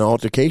ends up in an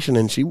altercation,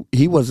 and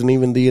he wasn't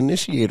even the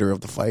initiator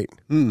of the fight.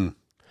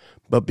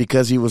 But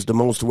because he was the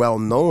most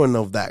well-known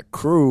of that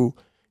crew,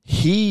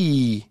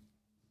 he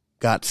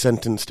got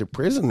sentenced to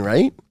prison,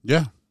 right?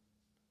 Yeah.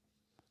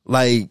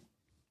 Like,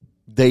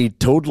 they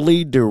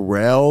totally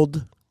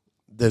derailed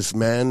this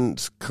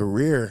man's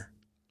career.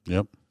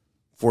 Yep.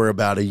 For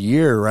about a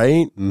year,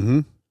 right?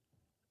 Mm-hmm.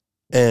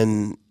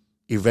 And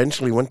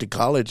eventually went to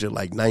college at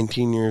like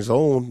 19,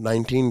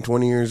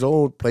 20 years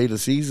old, played a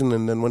season,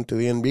 and then went to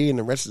the NBA, and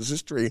the rest is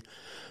history. Yep.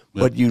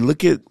 But you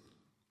look at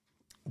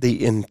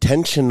the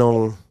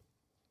intentional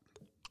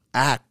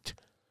act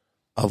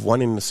of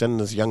wanting to send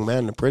this young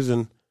man to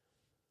prison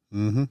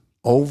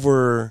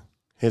over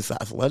his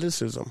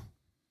athleticism.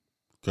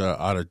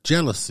 Out of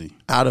jealousy.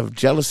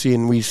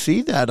 And we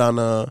see that on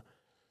a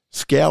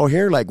scale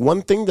here. Like,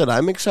 one thing that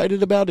I'm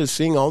excited about is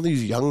seeing all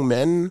these young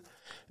men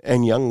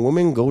and young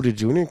women go to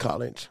junior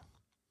college.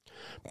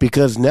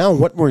 Because now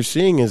what we're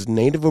seeing is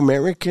Native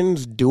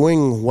Americans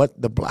doing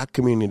what the black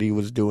community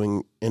was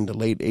doing in the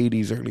late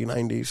 80s, early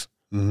 90s.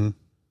 Mm-hmm.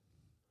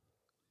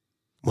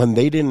 When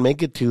they didn't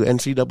make it to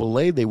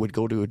NCAA, they would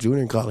go to a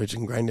junior college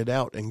and grind it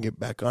out and get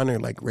back on there.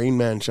 Like Rain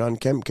Man, Sean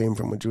Kemp came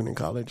from a junior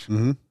college.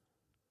 Mm-hmm.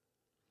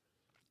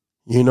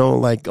 You know,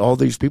 like, all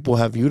these people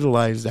have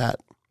utilized that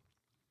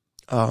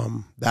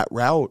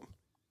route.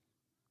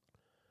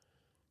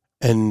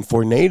 And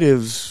for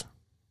natives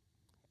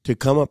to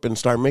come up and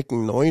start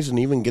making noise and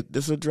even get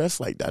this address,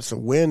 like, that's a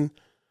win.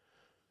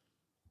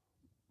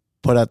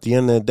 But at the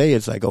end of the day,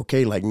 it's like,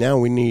 okay, like, now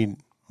we need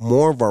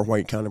more of our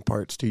white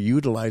counterparts to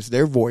utilize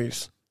their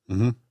voice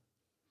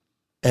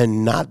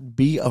and not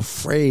be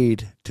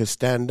afraid to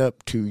stand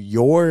up to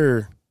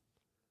your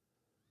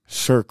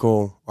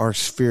circle or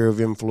sphere of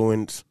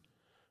influence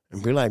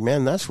and be like,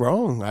 man, that's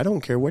wrong. I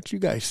don't care what you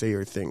guys say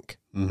or think.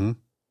 Mm-hmm.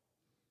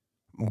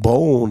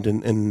 Bold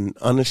and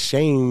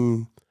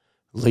unashamedly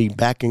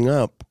backing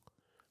up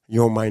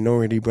your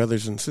minority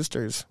brothers and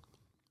sisters.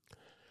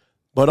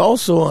 But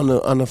also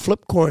on the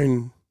flip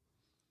coin,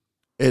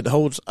 it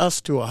holds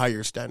us to a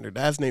higher standard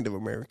as Native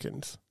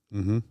Americans.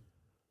 Mm-hmm.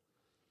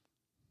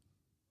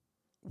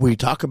 We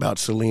talk about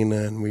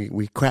Selena and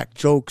we crack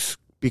jokes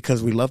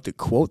because we love to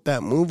quote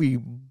that movie,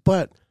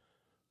 but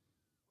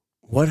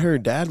what her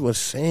dad was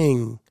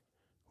saying,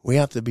 we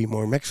have to be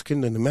more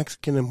Mexican than the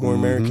Mexican and more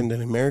American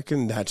than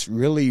American. That's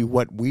really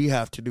what we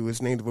have to do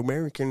as Native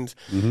Americans,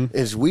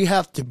 is we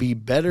have to be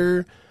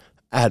better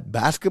at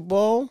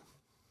basketball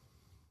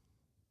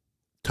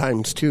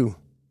times 2.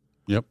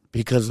 Yep.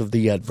 Because of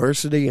the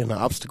adversity and the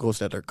obstacles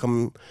that are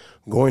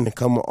going to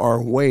come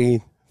our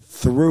way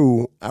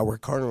through our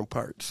carnal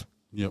parts.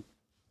 Yep.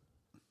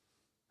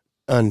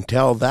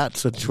 Until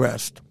that's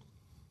addressed,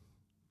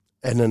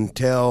 and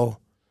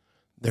until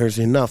there's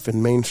enough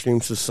in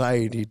mainstream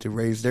society to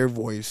raise their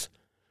voice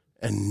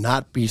and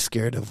not be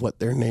scared of what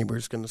their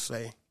neighbor's going to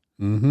say.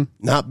 Mm-hmm.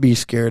 Not be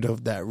scared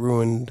of that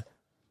ruined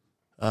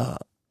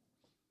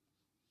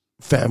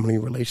family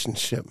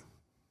relationship.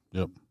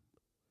 Yep.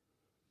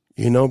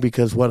 You know,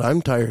 because what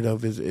I'm tired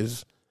of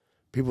is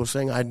people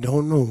saying, I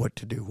don't know what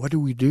to do. What do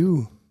we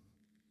do?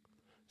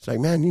 It's like,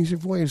 man, use your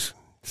voice.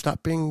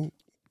 Stop being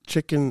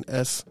chicken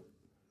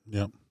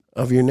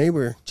of your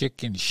neighbor.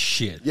 Chicken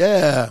shit.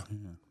 Yeah.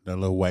 That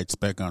little white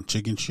speck on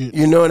chicken shit.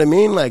 You know what I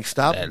mean? Like,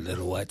 stop. That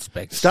little white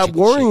speck. Stop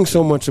worrying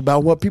so much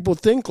about what people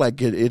think.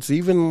 Like, it's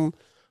even,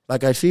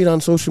 like, I see it on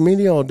social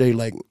media all day.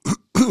 Like,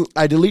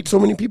 I delete so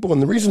many people,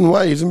 and the reason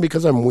why isn't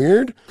because I'm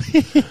weird,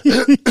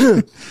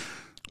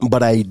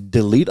 but I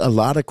delete a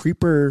lot of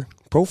creeper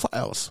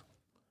profiles.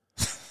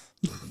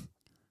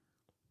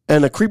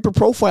 And a creeper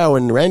profile,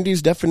 in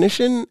Randy's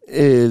definition,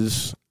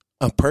 is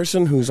a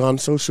person who's on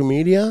social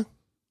media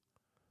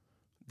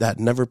that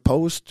never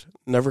posts,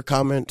 never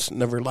comments,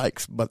 never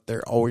likes, but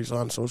they're always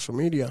on social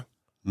media.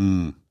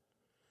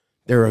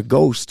 They're a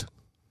ghost.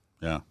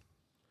 Yeah.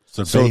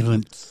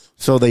 Surveillance.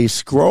 So they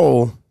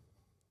scroll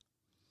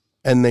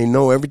and they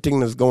know everything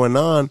that's going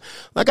on.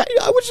 Like I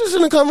was just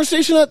in a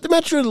conversation at the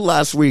Metro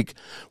last week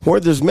where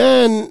this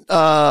man,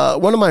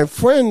 one of my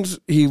friends,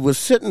 he was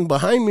sitting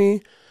behind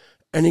me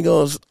and he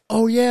goes,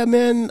 "Oh yeah,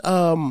 man."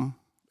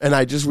 And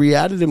I just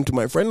re-added him to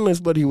my friend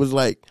list, but he was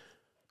like,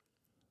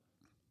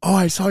 "Oh,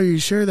 I saw you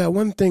share that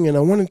one thing and I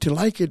wanted to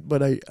like it,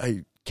 but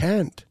I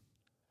can't."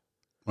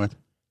 What?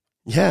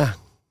 Yeah.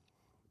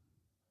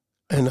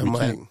 And I'm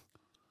like,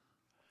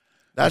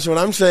 that's what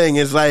I'm saying.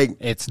 Is like,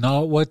 It's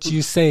not what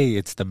you say,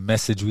 it's the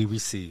message we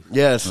receive.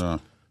 yes.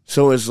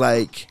 So it's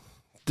like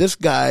this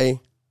guy,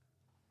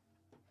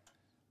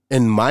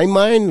 in my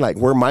mind, like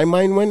where my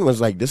mind went was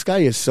like, this guy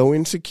is so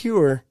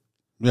insecure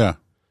Yeah.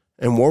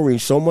 and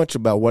worries so much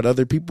about what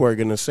other people are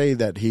going to say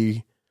that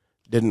he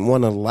didn't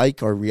want to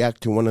like or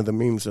react to one of the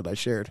memes that I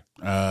shared.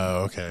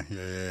 Okay.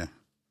 Yeah.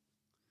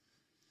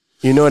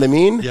 You know what I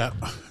mean? Yeah.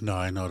 No,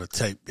 I know the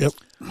type. Yep.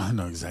 I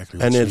know exactly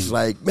what And you it's mean.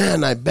 like,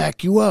 man, I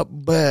back you up,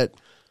 but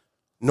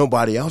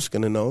nobody else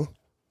going to know.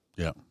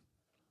 Yeah.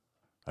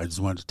 I just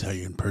wanted to tell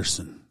you in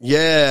person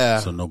Yeah.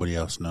 so nobody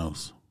else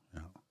knows.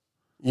 Yeah.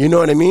 You know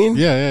what I mean?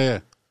 Yeah.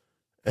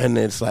 And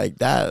it's like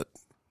that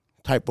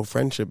type of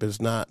friendship is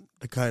not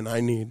the kind I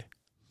need.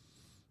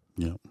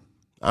 Yep.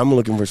 I'm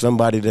looking for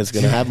somebody that's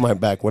going to have my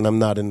back when I'm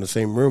not in the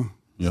same room.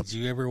 Yep. Did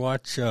you ever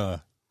watch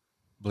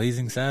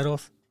Blazing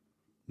Saddles?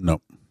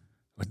 Nope.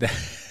 With that,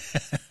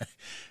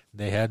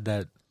 they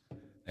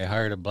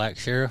hired a black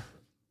sheriff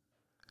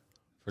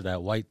for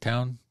that white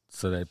town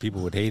so that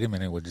people would hate him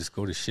and it would just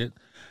go to shit.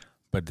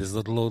 But this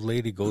little old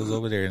lady goes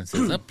over there and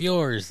says, "Up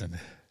yours."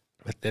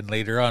 But then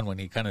later on, when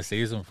he kind of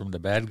saves him from the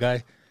bad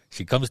guy,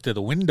 she comes to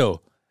the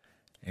window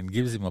and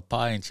gives him a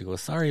pie and she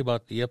goes, "Sorry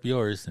about the up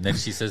yours." And then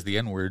she says the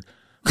N-word.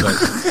 But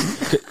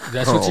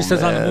that's what she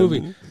says on the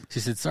movie.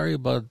 She said, sorry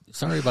about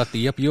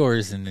the up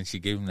yours. And then she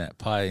gave him that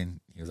pie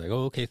and he was like,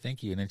 "Oh, okay,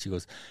 thank you." And then she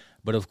goes,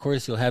 "But of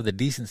course you'll have the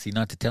decency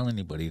not to tell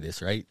anybody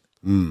this, right?"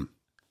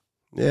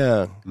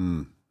 Yeah.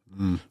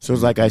 So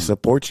it's like I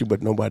support you,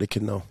 but nobody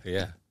can know.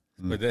 Yeah.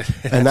 But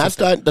And that's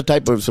not the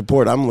type of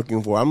support I'm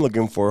looking for. I'm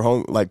looking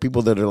for like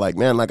people that are like,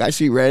 man, like I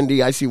see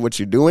Randy, I see what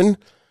you're doing,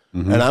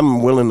 and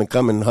I'm willing to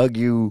come and hug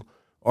you,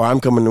 or I'm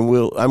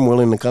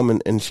willing to come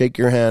and shake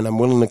your hand. I'm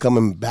willing to come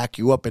and back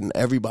you up, and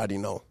everybody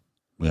know.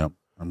 Yeah.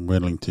 I'm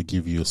willing to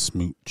give you a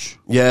smooch.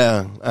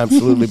 Yeah,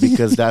 absolutely,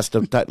 because that's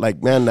the type,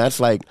 like, man, that's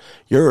like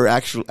you're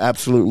actually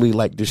absolutely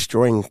like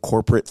destroying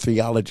corporate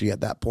theology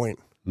at that point,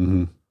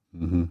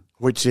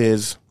 which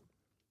is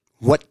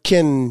what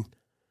can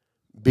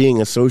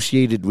being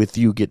associated with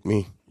you get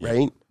me,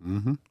 right?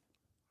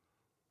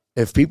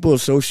 If people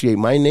associate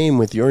my name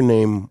with your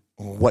name,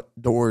 what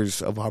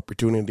doors of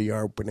opportunity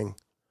are opening?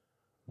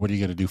 What are you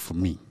going to do for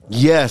me?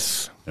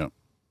 Yes. Yeah.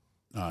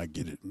 I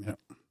get it. Yeah.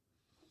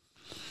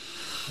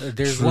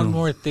 there's True. one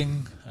more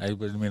thing. I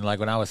mean, like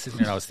when I was sitting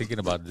there, I was thinking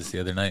about this the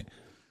other night.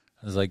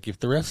 I was like, if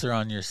the refs are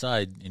on your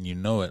side and you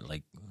know it,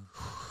 like,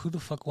 who the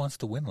fuck wants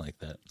to win like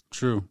that?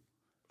 True.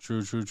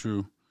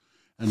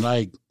 And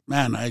like,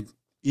 man,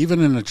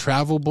 even in a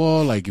travel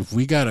ball, like if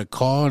we got a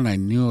call and I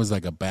knew it was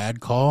like a bad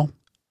call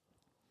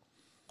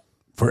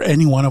for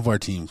any one of our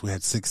teams, we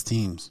had 6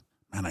 teams.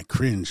 Man, I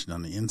cringed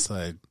on the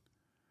inside.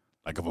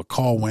 Like if a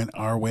call went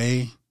our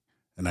way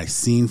and I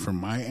seen from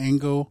my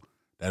angle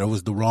that it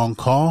was the wrong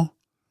call,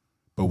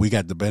 but we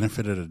got the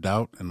benefit of the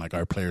doubt and like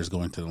our players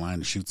going to the line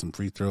to shoot some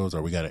free throws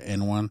or we got to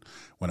end one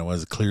when it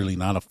was clearly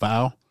not a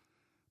foul.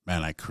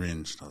 Man, I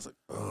cringed. I was like,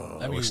 oh,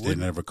 I wish they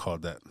never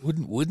called that.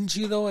 Wouldn't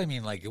you though? I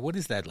mean, like, what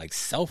is that? Like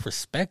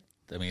self-respect?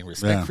 I mean,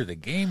 respect for the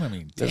game? I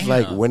mean, It's damn.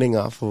 like winning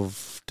off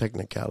of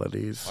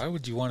technicalities. Why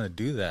would you want to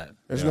do that?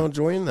 There's no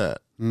joy in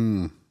that.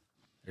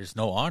 There's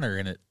no honor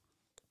in it.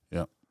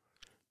 Yeah.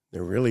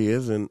 There really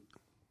isn't.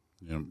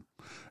 Yeah. And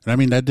I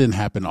mean, that didn't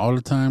happen all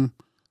the time.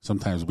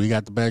 Sometimes we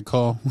got the bad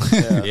call.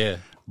 Yeah.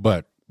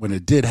 But when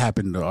it did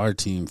happen to our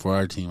team, for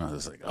our team, I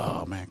was like,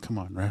 oh, man, come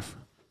on, ref.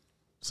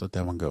 Let's let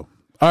that one go.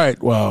 All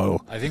right,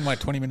 well. I think my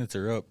 20 minutes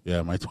are up.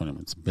 Yeah, my 20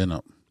 minutes been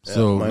up.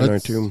 So Mine are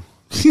too.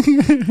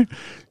 Did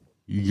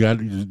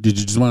you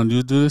just want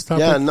to do this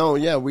topic?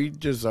 Yeah, we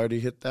just already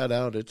hit that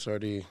out. It's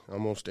already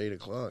almost 8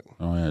 o'clock.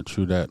 Oh, yeah,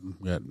 true that.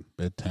 We got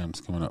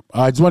bedtimes coming up.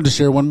 I just wanted to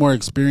share one more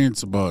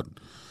experience about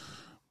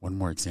one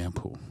more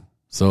example.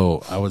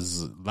 So I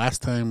was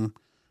last time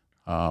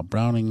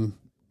Browning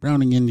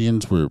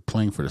Indians were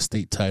playing for the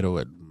state title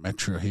at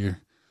Metro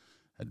here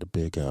at the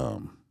big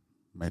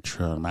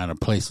Metro. Man, the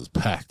place was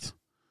packed.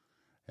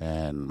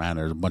 And, man,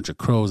 there's a bunch of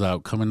crows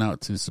out coming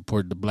out to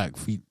support the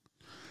Blackfeet.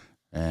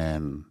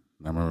 And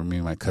I remember me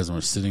and my cousin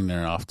were sitting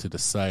there off to the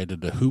side of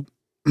the hoop.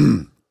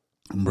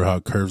 Remember how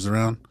it curves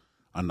around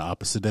on the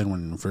opposite end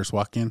when you first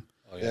walk in?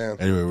 Oh, yeah.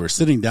 Anyway, we're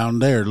sitting down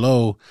there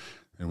low,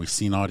 and we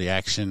seen all the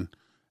action.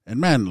 And,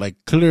 man, like,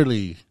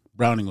 clearly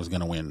Browning was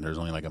going to win. There's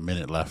only like a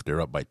minute left.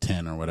 They're up by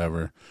 10 or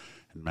whatever.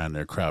 And, man,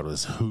 their crowd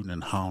was hooting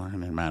and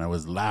hollering. And, man, it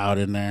was loud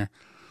in there.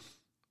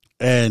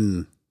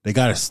 And they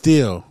got a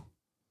steal.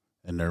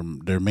 And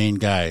their main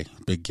guy,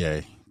 big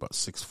guy, about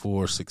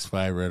 6'4", 6'5",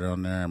 right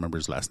around there. I remember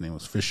his last name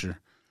was Fisher.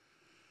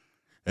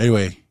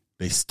 Anyway,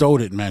 they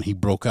stowed it, man. He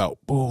broke out.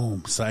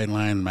 Boom,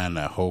 sideline, man.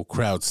 That whole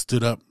crowd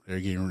stood up.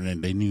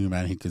 They knew,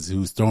 man, because he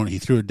was throwing. He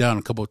threw it down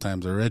a couple of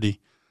times already.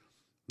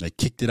 They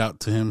kicked it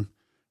out to him,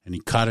 and he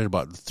caught it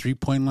about the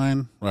 3-point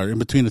line, or in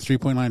between the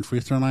 3-point line,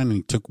 free throw line, and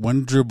he took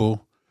one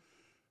dribble,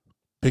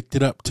 picked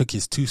it up, took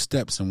his 2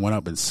 steps, and went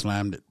up and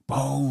slammed it.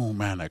 Boom,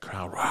 man, that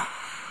crowd, rah.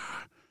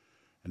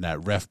 And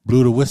that ref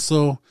blew the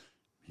whistle,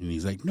 and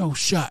he's like, no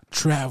shot,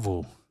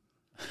 travel.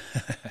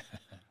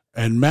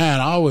 And,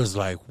 man, I was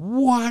like,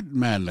 what?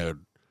 Man,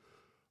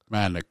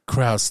 the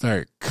crowd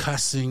started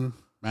cussing.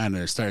 Man,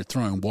 they started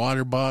throwing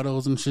water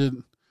bottles and shit.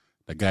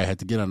 The guy had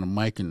to get on the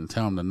mic and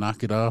tell him to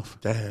knock it off.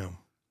 Damn.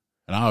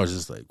 And I was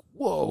just like,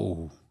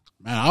 whoa.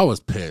 Man, I was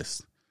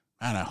pissed.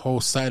 Man, that whole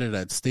side of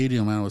that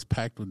stadium, man, was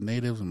packed with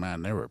natives. And,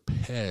 man, they were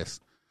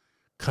pissed,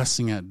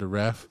 cussing at the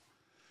ref.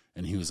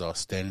 And he was all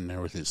standing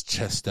there with his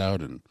chest out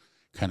and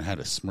kind of had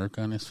a smirk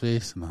on his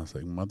face. And I was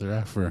like, mother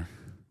effer.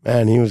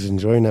 Man, he was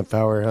enjoying that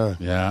power, huh?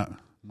 Yeah,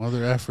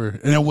 mother effer.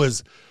 And it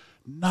was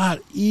not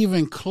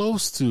even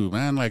close to,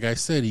 man. Like I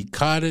said, he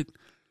caught it,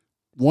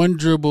 1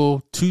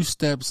 dribble, 2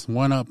 steps,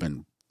 1 up,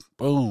 and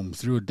boom,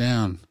 threw it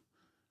down.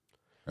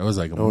 It was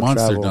like a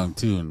monster travel. dunk,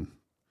 too. And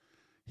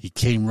he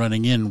came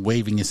running in,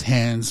 waving his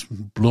hands,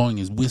 blowing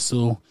his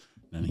whistle.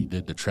 And he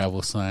did the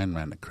travel sign.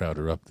 Man, the crowd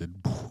erupted.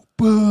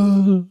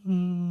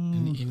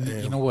 And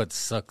you know what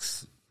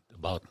sucks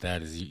about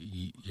that is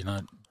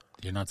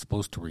you're not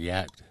supposed to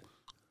react.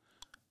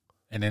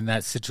 And in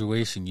that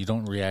situation, you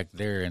don't react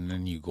there, and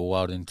then you go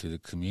out into the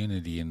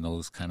community, and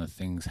those kind of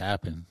things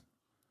happen.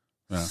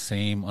 Yeah.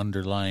 Same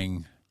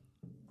underlying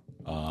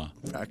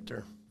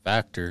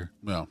factor,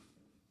 No.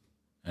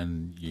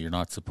 and you're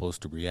not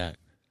supposed to react.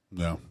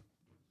 No.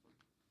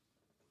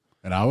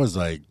 And I was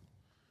like,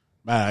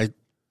 man,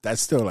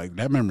 that's still like,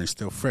 that memory's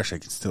still fresh. I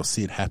can still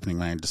see it happening,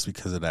 man, just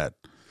because of that,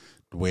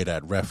 the way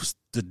that ref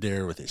stood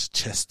there with his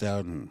chest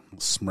out and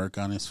a smirk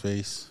on his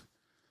face,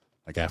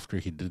 like after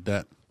he did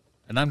that.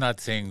 And I'm not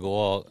saying go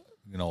all,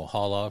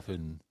 haul off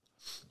and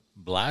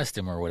blast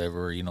him or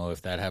whatever,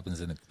 if that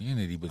happens in the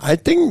community. But I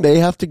think they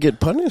have to get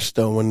punished,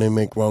 though, when they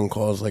make wrong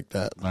calls like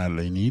that.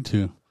 They need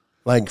to.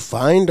 Like,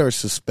 fined or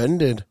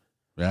suspended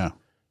Yeah.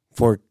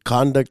 for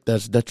conduct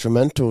that's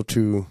detrimental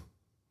to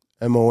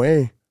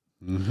MOA.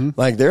 Mm-hmm.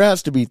 Like, there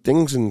has to be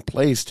things in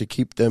place to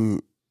keep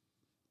them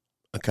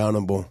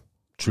accountable.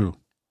 True.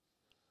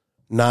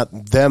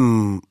 Not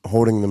them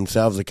holding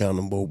themselves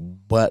accountable,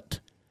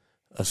 but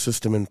a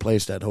system in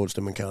place that holds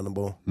them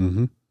accountable.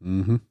 Mm-hmm.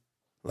 Mm-hmm.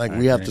 Like, I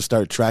we have agree. to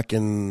start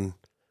tracking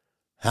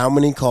how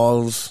many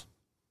calls,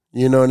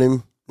 you know what I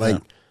mean? Like,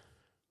 Yeah.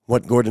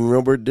 what Gordon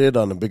Wilbert did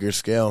on a bigger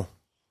scale.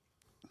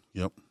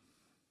 Yep.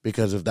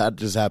 Because if that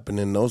just happened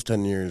in those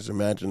 10 years,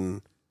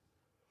 imagine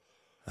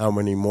how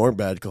many more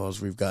bad calls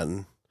we've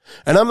gotten.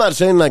 And I'm not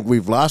saying, like,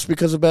 we've lost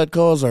because of bad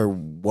calls or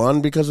won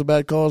because of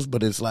bad calls,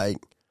 but it's like,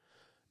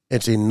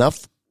 it's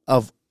enough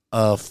of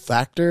a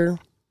factor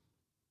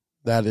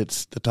that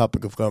it's the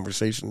topic of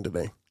conversation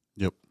today.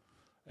 Yep.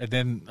 And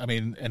then,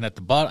 and at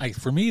the bottom,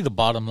 for me, the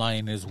bottom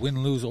line is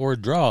win, lose, or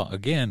draw.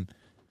 Again,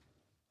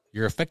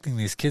 you're affecting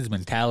these kids'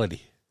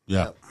 mentality,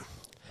 Yeah.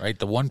 right?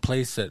 The one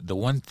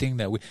thing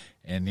that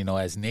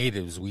as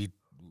natives, we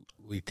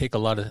take a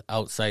lot of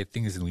outside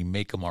things and we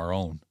make them our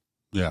own.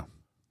 Yeah.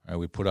 Right?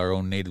 We put our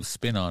own native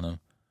spin on them.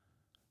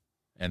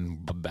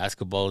 And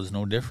basketball is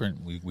no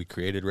different. We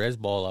created res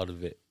ball out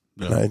of it.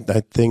 Yeah. And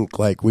I think,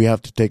 like, we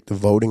have to take the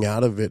voting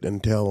out of it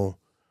until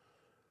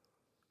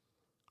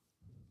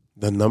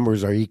the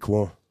numbers are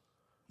equal.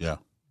 Yeah.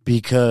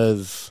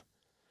 Because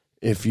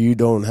if you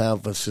don't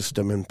have a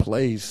system in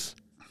place,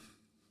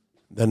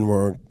 then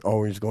we're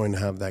always going to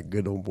have that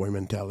good old boy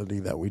mentality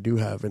that we do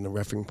have in the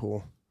reffing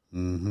pool.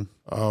 Mm-hmm.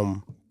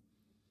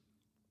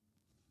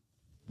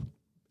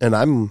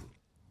 And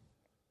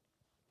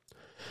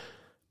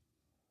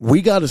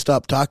we got to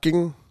stop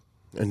talking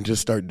and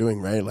just start doing,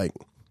 right? Like,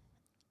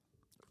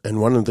 and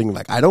one of the things,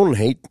 like, I don't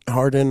hate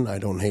Hardin. I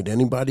don't hate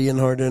anybody in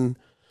Hardin.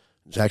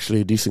 It's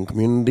actually a decent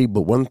community.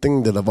 But one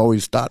thing that I've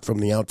always thought from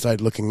the outside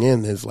looking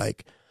in is,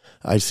 like,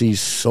 I see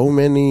so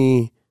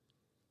many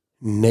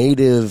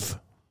native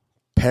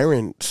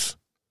parents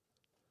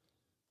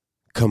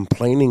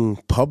complaining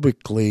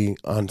publicly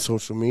on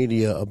social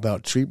media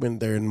about treatment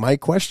there. And my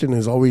question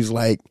is always,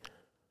 like,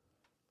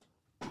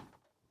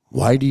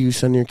 why do you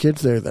send your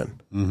kids there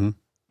then? Mm-hmm.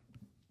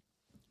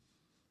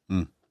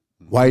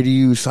 Why do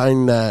you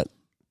sign that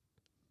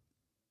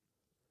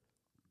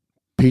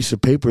piece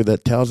of paper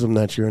that tells them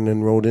that you're an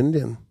enrolled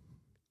Indian?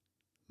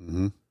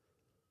 Mm-hmm.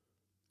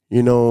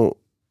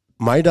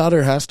 My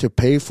daughter has to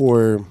pay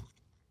for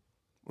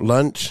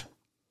lunch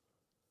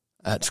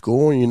at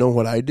school, and you know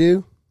what I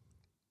do?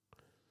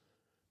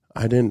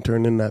 I didn't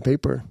turn in that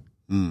paper.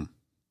 Mm.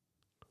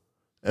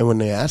 And when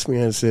they asked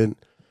me, I said,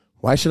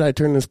 why should I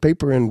turn this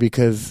paper in?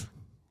 Because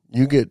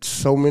you get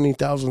so many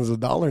thousands of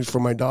dollars for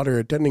my daughter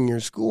attending your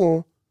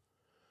school,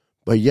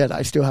 but yet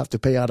I still have to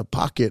pay out of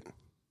pocket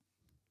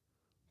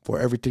for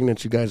everything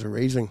that you guys are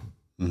raising.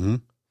 Mm-hmm.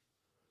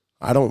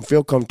 I don't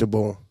feel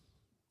comfortable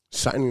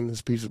signing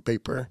this piece of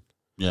paper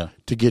Yeah.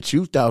 to get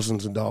you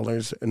thousands of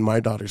dollars, and my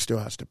daughter still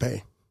has to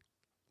pay.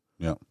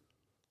 Yeah.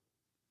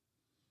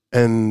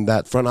 And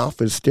that front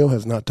office still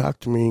has not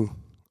talked to me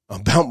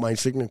about my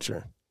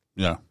signature.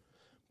 Yeah.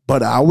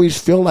 But I always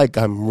feel like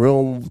I'm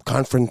real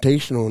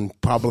confrontational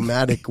and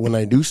problematic when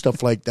I do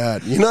stuff like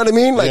that. You know what I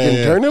mean? Like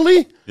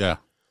internally. Yeah. I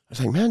was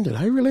like, man, did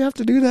I really have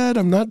to do that?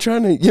 I'm not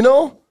trying to, you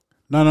know?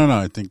 No.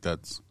 I think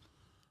that's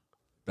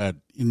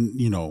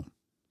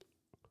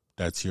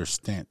your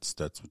stance.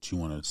 That's what you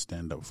want to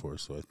stand up for.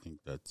 So I think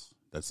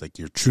that's like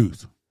your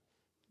truth.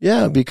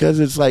 Yeah, because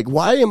it's like,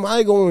 why am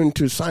I going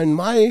to sign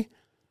my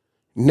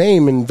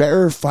name and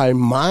verify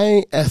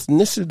my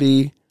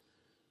ethnicity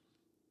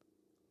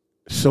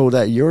so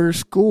that your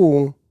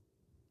school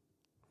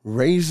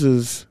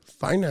raises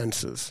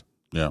finances?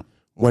 Yeah.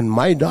 When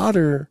my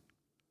daughter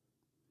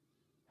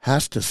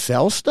has to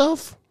sell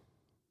stuff,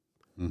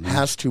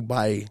 has to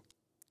buy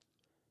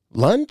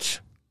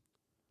lunch,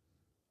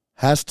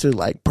 has to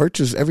like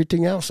purchase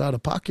everything else out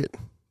of pocket.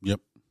 Yep.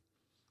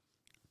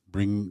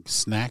 Bring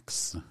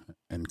snacks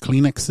and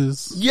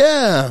Kleenexes.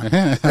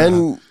 Yeah.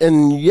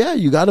 and yeah,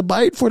 you got to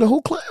buy it for the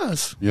whole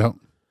class. Yep.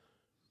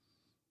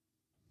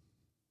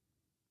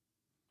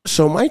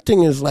 So my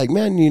thing is like,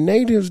 man, you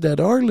natives that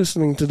are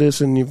listening to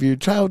this, and if your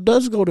child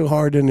does go to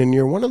Hardin and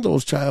you're one of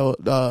those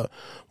parents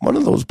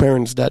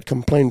that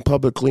complain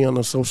publicly on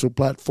a social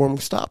platform,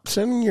 stop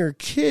sending your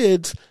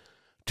kids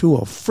to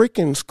a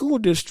freaking school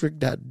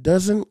district that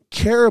doesn't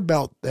care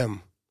about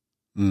them.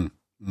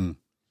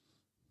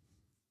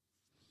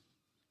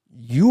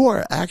 You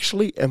are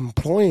actually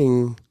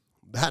employing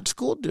that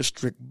school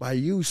district by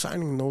you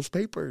signing those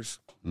papers.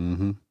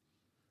 Mm-hmm.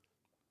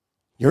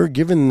 You're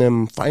giving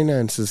them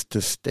finances to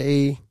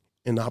stay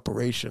in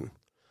operation.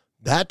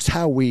 That's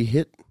how we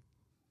hit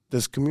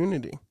this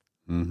community.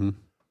 Mm-hmm.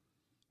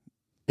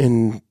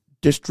 In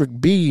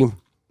District B,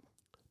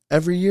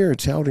 every year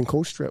it's held in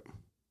Coast Strip.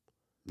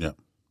 Yeah.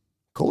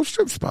 Coast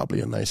Strip's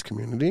probably a nice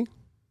community.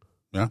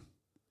 Yeah.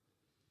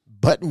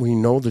 But we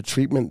know the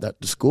treatment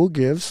that the school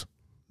gives.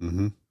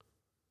 Mm-hmm.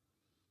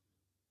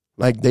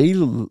 Like, they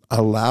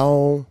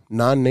allow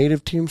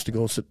non-native teams to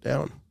go sit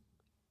down.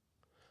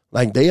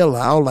 Like, they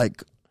allow,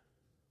 like,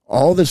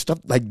 all this stuff.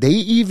 Like, they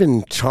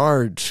even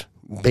charge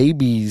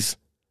babies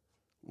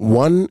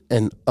 1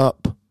 and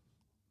up.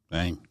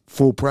 Dang.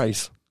 Full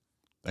price.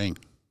 Dang.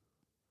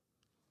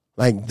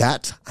 Like,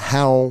 that's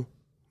how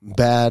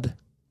bad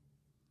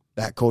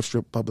that Coast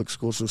Strip public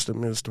school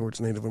system is towards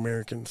Native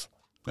Americans.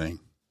 Dang.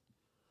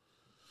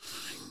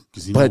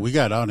 Because, we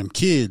got all them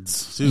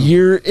kids, too.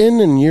 Year in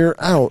and year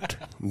out,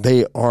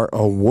 they are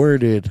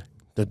awarded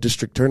the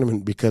district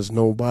tournament because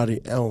nobody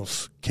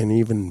else can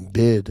even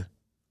bid.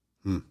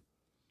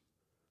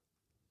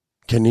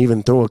 Can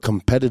even throw a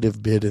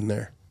competitive bid in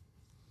there.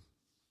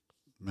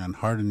 Man,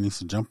 Hardin needs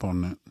to jump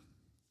on that.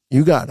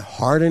 You got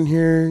Hardin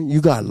here. You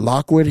got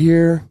Lockwood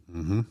here.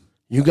 Mm-hmm.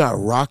 You got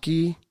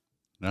Rocky.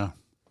 Yeah.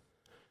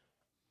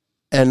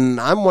 And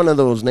I'm one of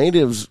those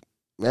natives,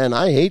 man,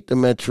 I hate the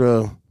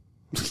Metro.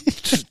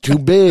 It's too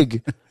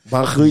big.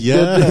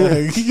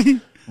 Yeah.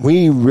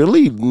 We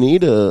really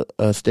need a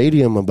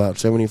stadium about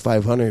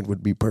 7,500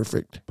 would be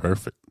perfect.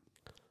 Perfect.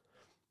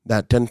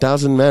 That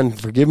 10,000, man,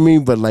 forgive me,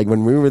 but like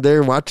when we were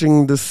there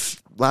watching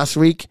this last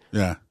week,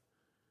 Yeah.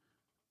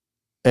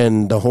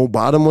 and the whole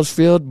bottom was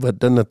filled, but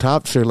then the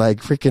tops are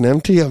like freaking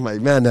empty, I'm like,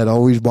 man, that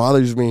always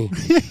bothers me.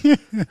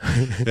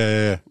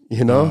 Yeah.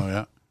 You know? Oh,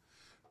 yeah.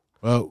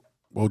 Well,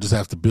 we'll just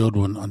have to build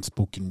one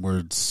Unspoken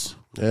Words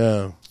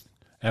Yeah.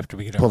 After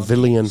we get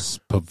Pavilion.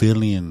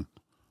 Pavilion,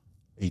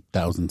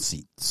 8,000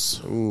 seats.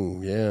 Ooh,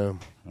 yeah.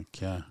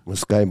 Okay. With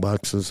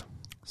skyboxes.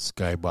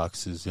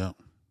 Skyboxes, yeah.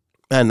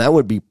 Man, that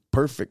would be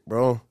perfect,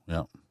 bro.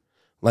 Yeah.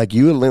 Like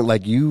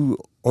you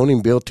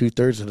only build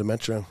 2/3 of the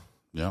Metro.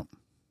 Yeah.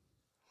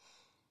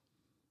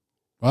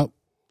 Well,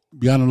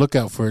 be on the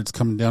lookout for it. It's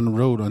coming down the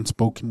road.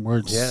 Unspoken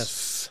Words.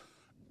 Yes.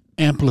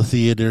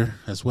 Amphitheater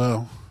as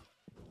well.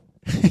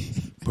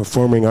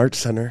 Performing Arts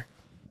Center.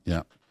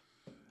 Yeah.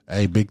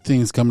 Hey, big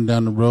things coming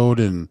down the road,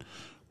 and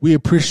we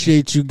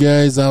appreciate you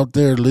guys out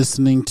there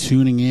listening,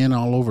 tuning in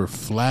all over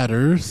Flat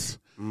Earth.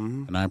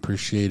 Mm-hmm. And I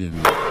appreciate it.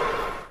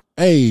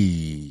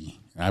 Hey,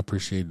 I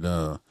appreciate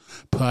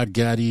Pod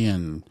Gotti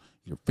and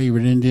your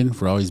favorite Indian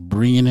for always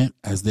bringing it,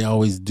 as they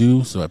always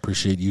do. So I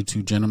appreciate you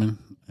two gentlemen.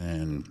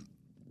 And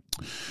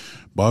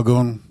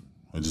Bogon,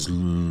 I just,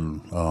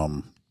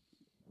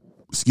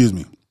 excuse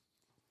me.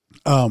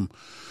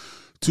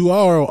 To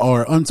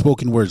our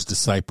Unspoken Words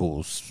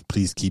disciples,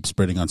 please keep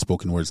spreading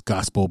Unspoken Words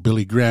gospel,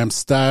 Billy Graham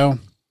style.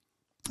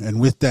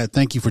 And with that,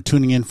 thank you for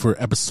tuning in for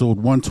episode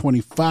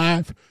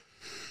 125.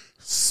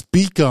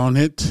 Speak on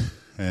it.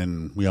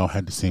 And we all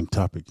had the same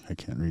topic. I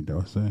can't read that.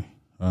 What's that?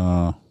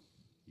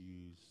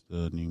 Use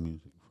the new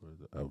music for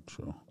the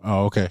outro.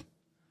 Oh, okay.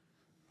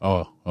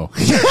 Oh. I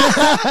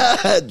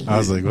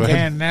was like, go ahead.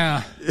 Can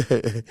now.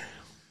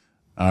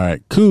 All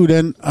right. Cool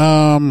then.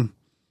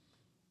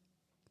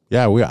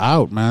 Yeah, we're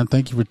out, man.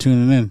 Thank you for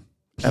tuning in.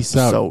 Peace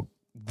out. Episode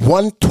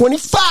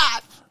 125.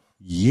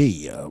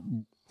 Yeah.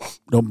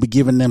 Don't be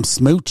giving them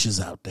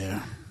smooches out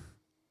there.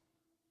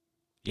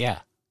 Yeah.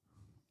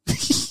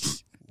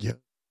 Yeah.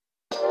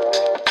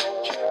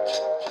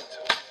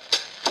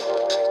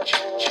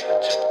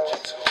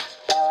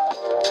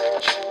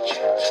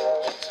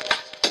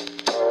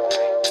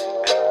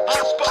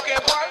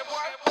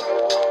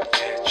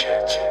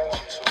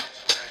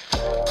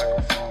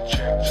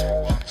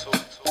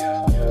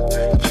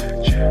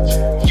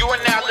 You are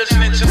now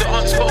listening to the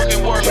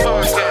Unspoken Word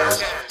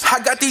Podcast. I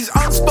got these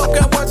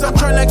unspoken words I'm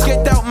trying to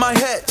get out my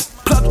head.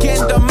 Plug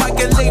in the mic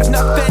and leave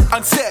nothing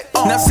unsaid.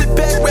 Now sit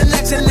back,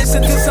 relax, and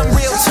listen to some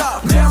real